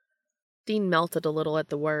 Dean melted a little at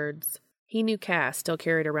the words. He knew Cass still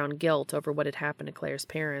carried around guilt over what had happened to Claire's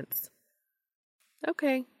parents.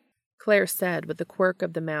 Okay, Claire said with the quirk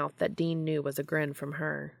of the mouth that Dean knew was a grin from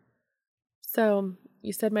her. So,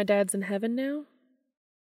 you said my dad's in heaven now?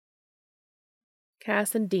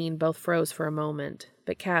 Cass and Dean both froze for a moment,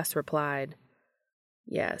 but Cass replied,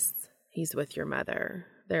 Yes, he's with your mother.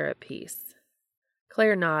 They're at peace.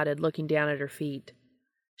 Claire nodded, looking down at her feet.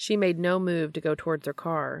 She made no move to go towards her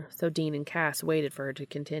car, so Dean and Cass waited for her to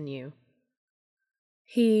continue.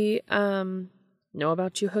 He, know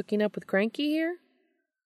about you hooking up with Cranky here?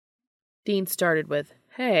 Dean started with,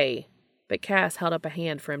 Hey, but Cass held up a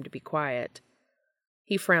hand for him to be quiet.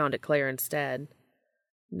 He frowned at Claire instead.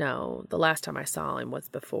 No, the last time I saw him was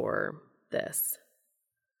before this.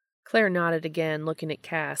 Claire nodded again, looking at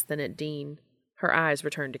Cass, then at Dean. Her eyes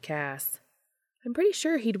returned to Cass. I'm pretty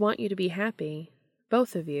sure he'd want you to be happy.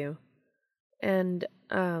 Both of you. And,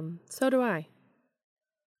 so do I.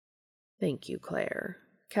 Thank you, Claire,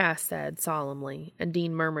 Cass said solemnly, and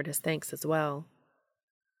Dean murmured his thanks as well.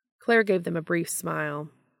 Claire gave them a brief smile.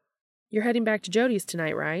 You're heading back to Jody's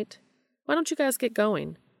tonight, right? Why don't you guys get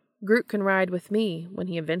going? Groot can ride with me when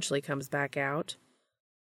he eventually comes back out.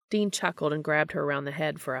 Dean chuckled and grabbed her around the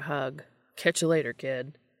head for a hug. Catch you later,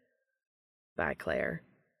 kid. Bye, Claire.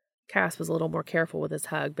 Cass was a little more careful with his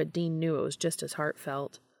hug, but Dean knew it was just as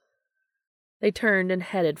heartfelt. They turned and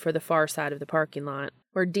headed for the far side of the parking lot,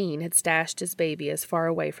 where Dean had stashed his baby as far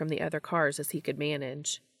away from the other cars as he could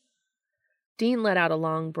manage. Dean let out a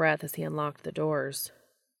long breath as he unlocked the doors.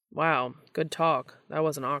 Wow, good talk. That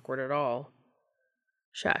wasn't awkward at all.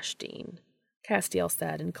 Shush, Dean, Castiel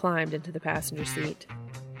said, and climbed into the passenger seat.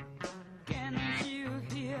 Can't you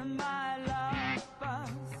hear my love buzz?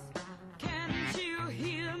 Can't you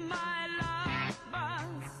hear my love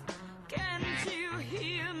buzz? Can't you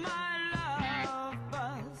hear my love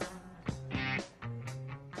buzz?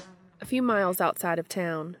 A few miles outside of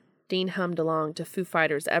town, Dean hummed along to Foo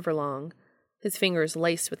Fighters' Everlong, his fingers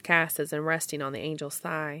laced with Cass's and resting on the angel's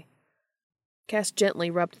thigh. Cass gently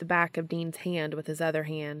rubbed the back of Dean's hand with his other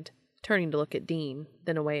hand, turning to look at Dean,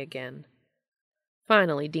 then away again.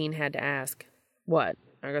 Finally, Dean had to ask, What,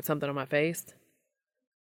 I got something on my face?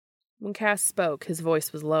 When Cass spoke, his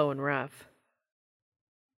voice was low and rough.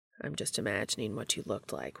 I'm just imagining what you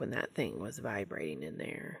looked like when that thing was vibrating in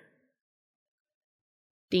there.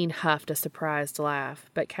 Dean huffed a surprised laugh,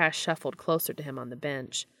 but Cass shuffled closer to him on the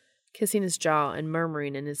bench, kissing his jaw and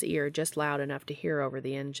murmuring in his ear just loud enough to hear over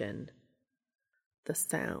the engine. The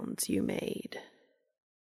sounds you made.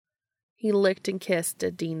 He licked and kissed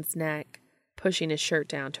at Dean's neck, pushing his shirt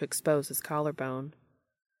down to expose his collarbone.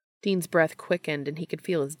 Dean's breath quickened and he could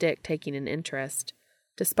feel his dick taking an interest,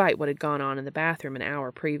 despite what had gone on in the bathroom an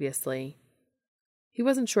hour previously. He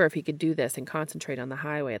wasn't sure if he could do this and concentrate on the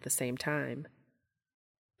highway at the same time.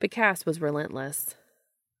 But Cass was relentless.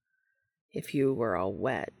 If you were all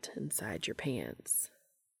wet inside your pants.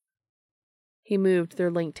 He moved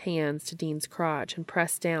their linked hands to Dean's crotch and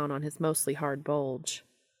pressed down on his mostly hard bulge.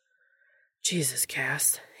 Jesus,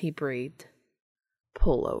 Cass, he breathed.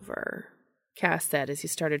 Pull over, Cass said as he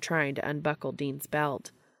started trying to unbuckle Dean's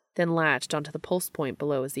belt, then latched onto the pulse point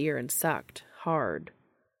below his ear and sucked, hard.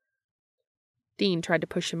 Dean tried to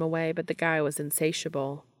push him away, but the guy was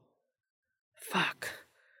insatiable. Fuck.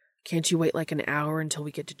 Can't you wait like an hour until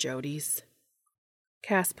we get to Jody's?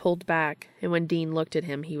 Cass pulled back, and when Dean looked at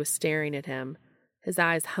him, he was staring at him, his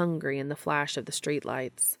eyes hungry in the flash of the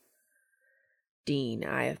streetlights. Dean,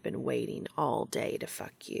 I have been waiting all day to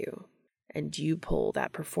fuck you, and you pull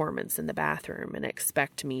that performance in the bathroom and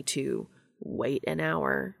expect me to wait an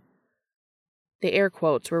hour? The air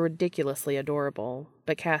quotes were ridiculously adorable,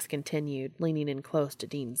 but Cass continued, leaning in close to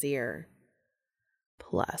Dean's ear.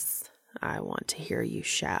 Plus, I want to hear you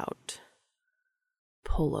shout.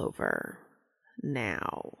 Pull over.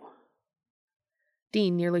 Now.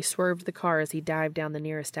 Dean nearly swerved the car as he dived down the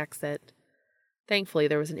nearest exit. Thankfully,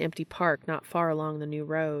 there was an empty park not far along the new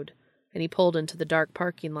road, and he pulled into the dark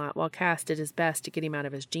parking lot while Cass did his best to get him out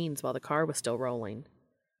of his jeans while the car was still rolling.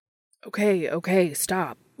 Okay,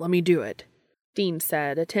 stop. Let me do it, Dean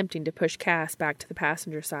said, attempting to push Cass back to the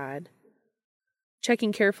passenger side.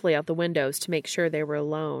 Checking carefully out the windows to make sure they were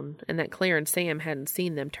alone and that Claire and Sam hadn't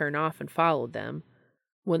seen them turn off and followed them.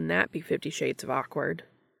 Wouldn't that be 50 Shades of Awkward?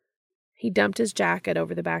 He dumped his jacket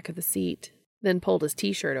over the back of the seat, then pulled his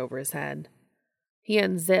t-shirt over his head. He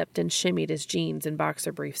unzipped and shimmied his jeans and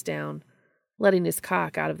boxer briefs down, letting his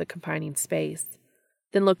cock out of the confining space,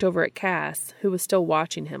 then looked over at Cass, who was still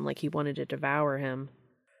watching him like he wanted to devour him.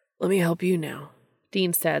 "Let me help you now,"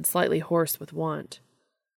 Dean said, slightly hoarse with want.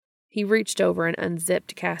 He reached over and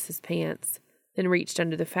unzipped Cass's pants, then reached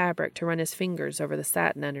under the fabric to run his fingers over the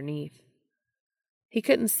satin underneath. He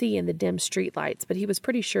couldn't see in the dim streetlights, but he was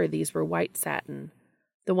pretty sure these were white satin,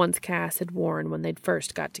 the ones Cass had worn when they'd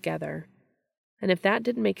first got together. And if that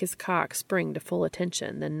didn't make his cock spring to full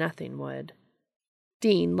attention, then nothing would.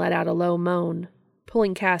 Dean let out a low moan,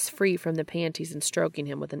 pulling Cass free from the panties and stroking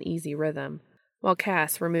him with an easy rhythm, while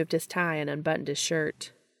Cass removed his tie and unbuttoned his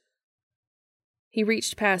shirt. He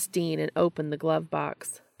reached past Dean and opened the glove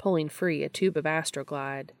box, pulling free a tube of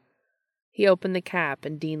Astroglide. He opened the cap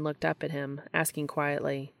and Dean looked up at him, asking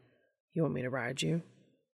quietly, "You want me to ride you?"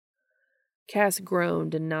 Cass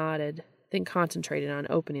groaned and nodded, then concentrated on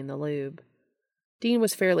opening the lube. Dean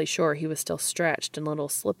was fairly sure he was still stretched and a little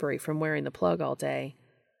slippery from wearing the plug all day.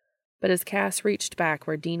 But as Cass reached back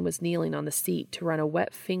where Dean was kneeling on the seat to run a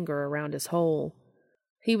wet finger around his hole,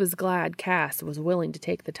 he was glad Cass was willing to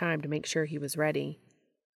take the time to make sure he was ready.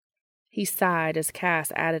 He sighed as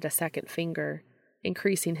Cass added a second finger,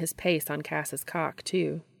 increasing his pace on Cass's cock,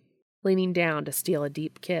 too, leaning down to steal a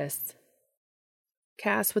deep kiss.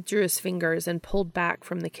 Cass withdrew his fingers and pulled back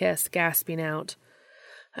from the kiss, gasping out,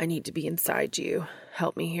 "I need to be inside you.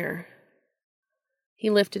 Help me here." He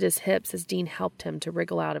lifted his hips as Dean helped him to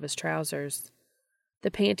wriggle out of his trousers. The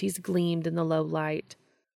panties gleamed in the low light,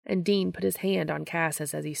 and Dean put his hand on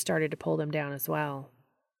Cass's as he started to pull them down as well.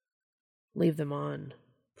 "Leave them on,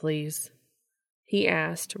 please," he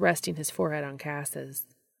asked, resting his forehead on Cass's.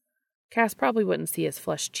 Cass probably wouldn't see his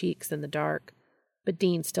flushed cheeks in the dark, but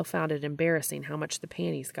Dean still found it embarrassing how much the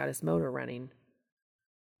panties got his motor running.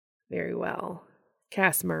 "Very well,"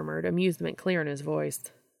 Cass murmured, amusement clear in his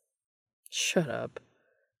voice. "Shut up,"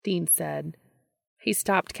 Dean said. He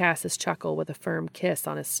stopped Cass's chuckle with a firm kiss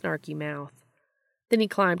on his snarky mouth. Then he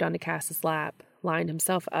climbed onto Cass's lap, lined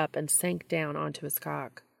himself up, and sank down onto his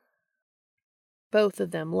cock. Both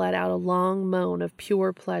of them let out a long moan of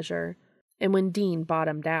pure pleasure, and when Dean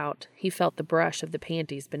bottomed out, he felt the brush of the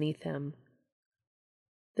panties beneath him.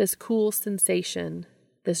 This cool sensation,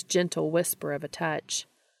 this gentle whisper of a touch,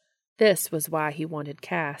 this was why he wanted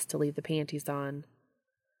Cass to leave the panties on.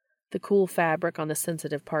 The cool fabric on the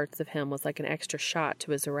sensitive parts of him was like an extra shot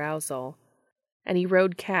to his arousal, and he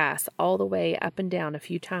rode Cass all the way up and down a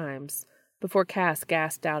few times before Cass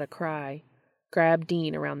gasped out a cry, grabbed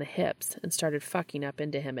Dean around the hips, and started fucking up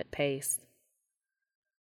into him at pace.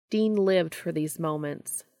 Dean lived for these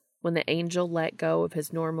moments, when the angel let go of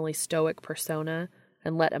his normally stoic persona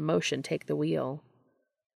and let emotion take the wheel.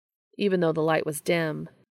 Even though the light was dim,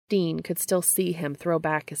 Dean could still see him throw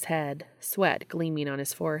back his head, sweat gleaming on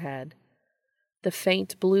his forehead. The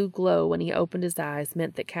faint blue glow when he opened his eyes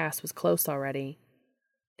meant that Cass was close already.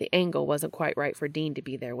 The angle wasn't quite right for Dean to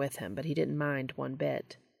be there with him, but he didn't mind one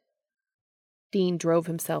bit. Dean drove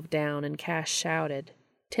himself down, and Cass shouted,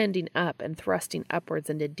 tending up and thrusting upwards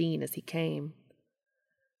into Dean as he came.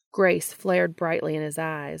 Grace flared brightly in his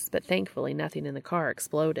eyes, but thankfully nothing in the car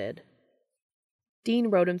exploded. Dean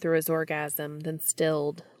rode him through his orgasm, then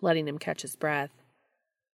stilled, letting him catch his breath.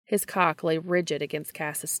 His cock lay rigid against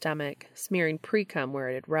Cass's stomach, smearing pre-cum where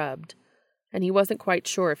it had rubbed, and he wasn't quite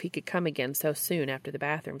sure if he could come again so soon after the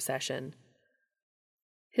bathroom session.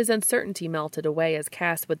 His uncertainty melted away as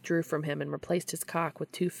Cass withdrew from him and replaced his cock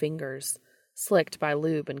with 2 fingers, slicked by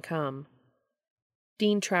lube and cum.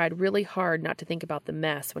 Dean tried really hard not to think about the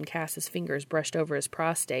mess when Cass's fingers brushed over his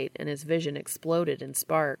prostate and his vision exploded in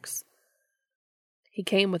sparks. He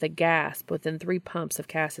came with a gasp within 3 pumps of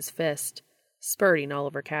Cass's fist, spurting all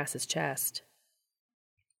over Cass's chest.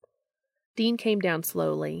 Dean came down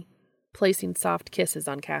slowly, placing soft kisses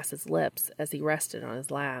on Cass's lips as he rested on his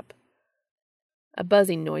lap. A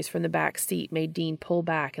buzzing noise from the back seat made Dean pull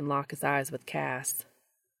back and lock his eyes with Cass.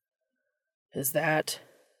 "Is that—"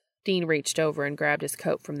 Dean reached over and grabbed his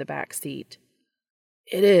coat from the back seat.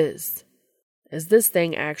 "It is. Is this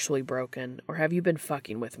thing actually broken, or have you been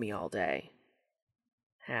fucking with me all day?"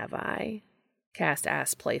 "Have I?" Cass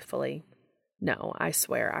asked playfully. "No, I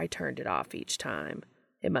swear I turned it off each time.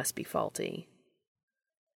 It must be faulty."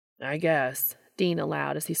 "I guess," Dean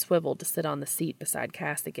allowed as he swiveled to sit on the seat beside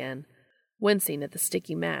Cass again, wincing at the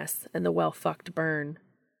sticky mess and the well-fucked burn.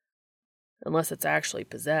 "Unless it's actually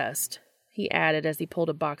possessed," he added as he pulled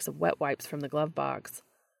a box of wet wipes from the glove box.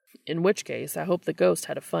 "In which case, I hope the ghost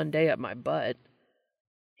had a fun day up my butt."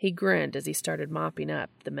 He grinned as he started mopping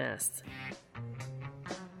up the mess.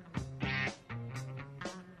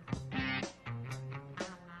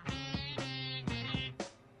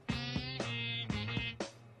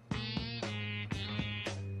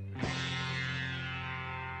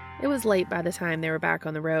 It was late by the time they were back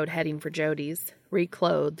on the road heading for Jody's,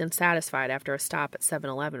 reclothed and satisfied after a stop at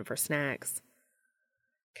 7-Eleven for snacks.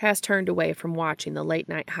 Cass turned away from watching the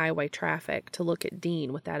late-night highway traffic to look at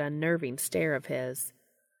Dean with that unnerving stare of his,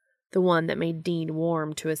 the one that made Dean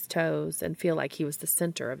warm to his toes and feel like he was the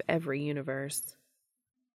center of every universe.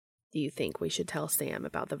 "Do you think we should tell Sam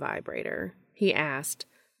about the vibrator?" he asked,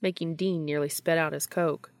 making Dean nearly spit out his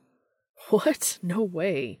Coke. "What? No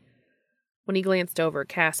way." When he glanced over,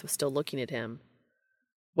 Cass was still looking at him.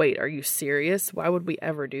 "Wait, are you serious? Why would we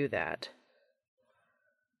ever do that?"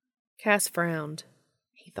 Cass frowned.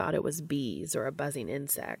 He thought it was bees or a buzzing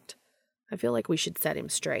insect. I feel like we should set him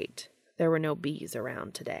straight. There were no bees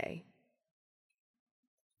around today.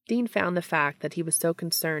 Dean found the fact that he was so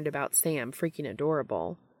concerned about Sam freaking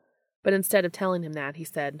adorable, but instead of telling him that, he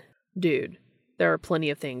said, "Dude, there are plenty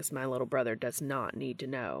of things my little brother does not need to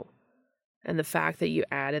know. And the fact that you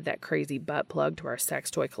added that crazy butt plug to our sex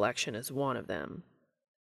toy collection is one of them."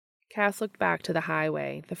 Cass looked back to the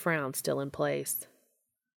highway, the frown still in place.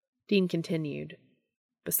 Dean continued,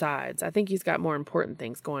 "Besides, I think he's got more important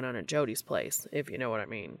things going on at Jody's place, if you know what I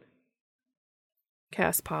mean."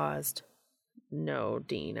 Cass paused. "No,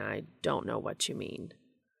 Dean, I don't know what you mean."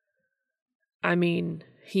 "I mean,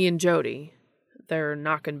 he and Jody, they're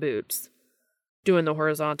knocking boots, doing the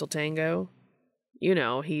horizontal tango. You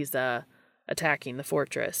know, he's, attacking the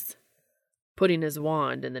fortress, putting his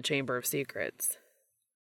wand in the Chamber of Secrets."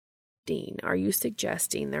 "Dean, are you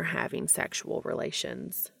suggesting they're having sexual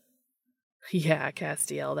relations?" "Yeah,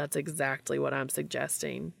 Castiel, that's exactly what I'm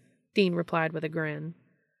suggesting," Dean replied with a grin.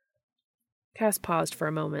 Cass paused for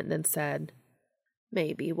a moment, then said,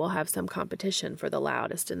 "Maybe we'll have some competition for the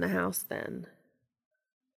loudest in the house then."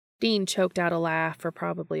 Dean choked out a laugh for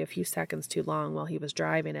probably a few seconds too long while he was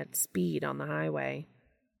driving at speed on the highway.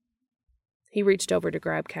 He reached over to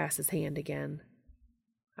grab Cass's hand again.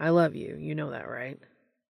 "I love you, you know that, right?"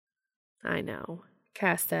 "I know,"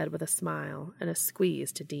 Cass said with a smile and a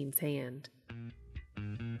squeeze to Dean's hand.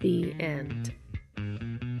 The end.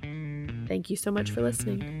 Thank you so much for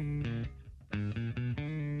listening.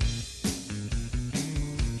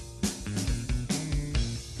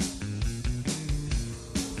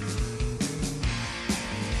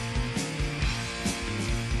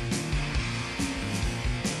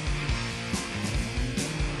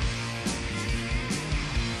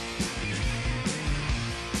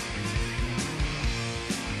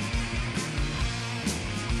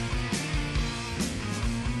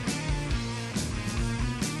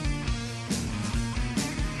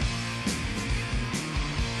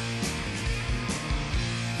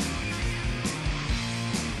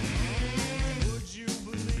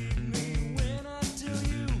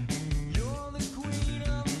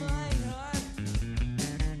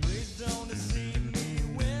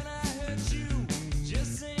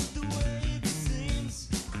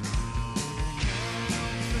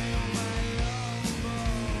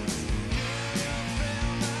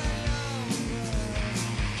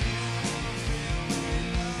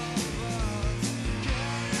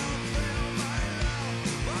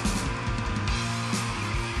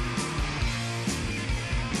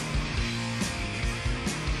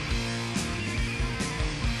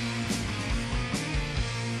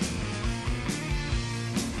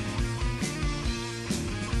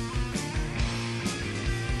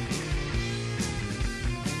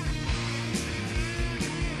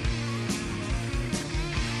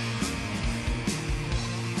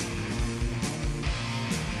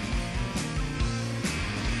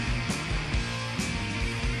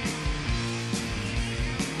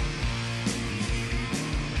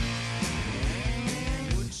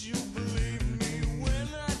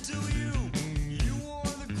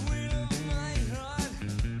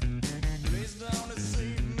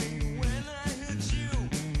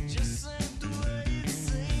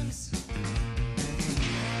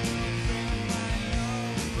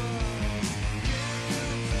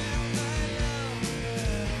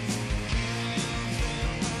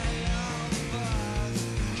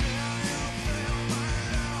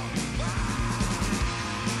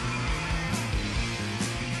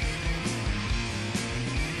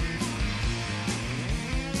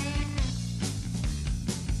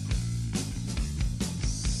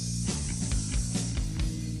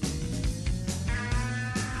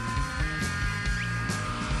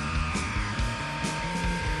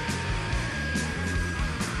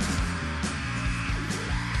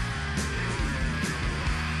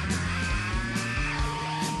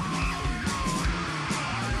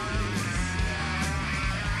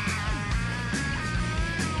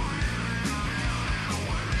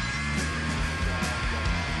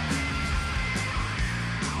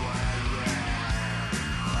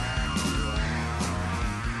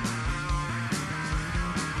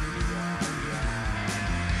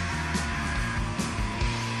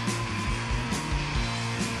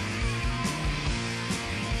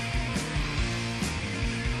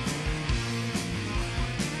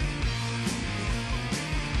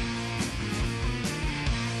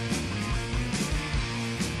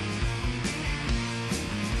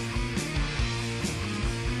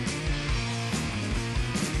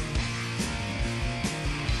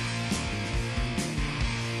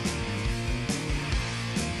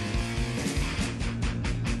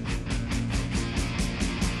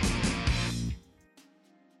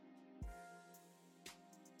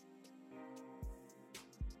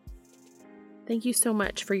 Thank you so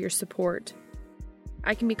much for your support.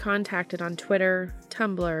 I can be contacted on Twitter,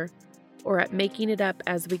 Tumblr, or at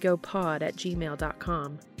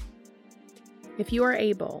makingitupaswegopod@gmail.com. If you are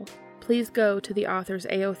able, please go to the author's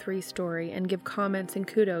AO3 story and give comments and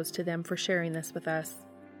kudos to them for sharing this with us.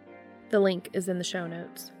 The link is in the show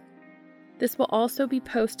notes. This will also be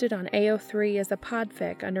posted on AO3 as a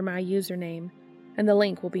podfic under my username, and the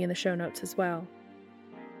link will be in the show notes as well.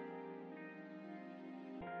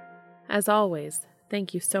 As always,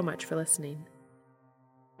 thank you so much for listening.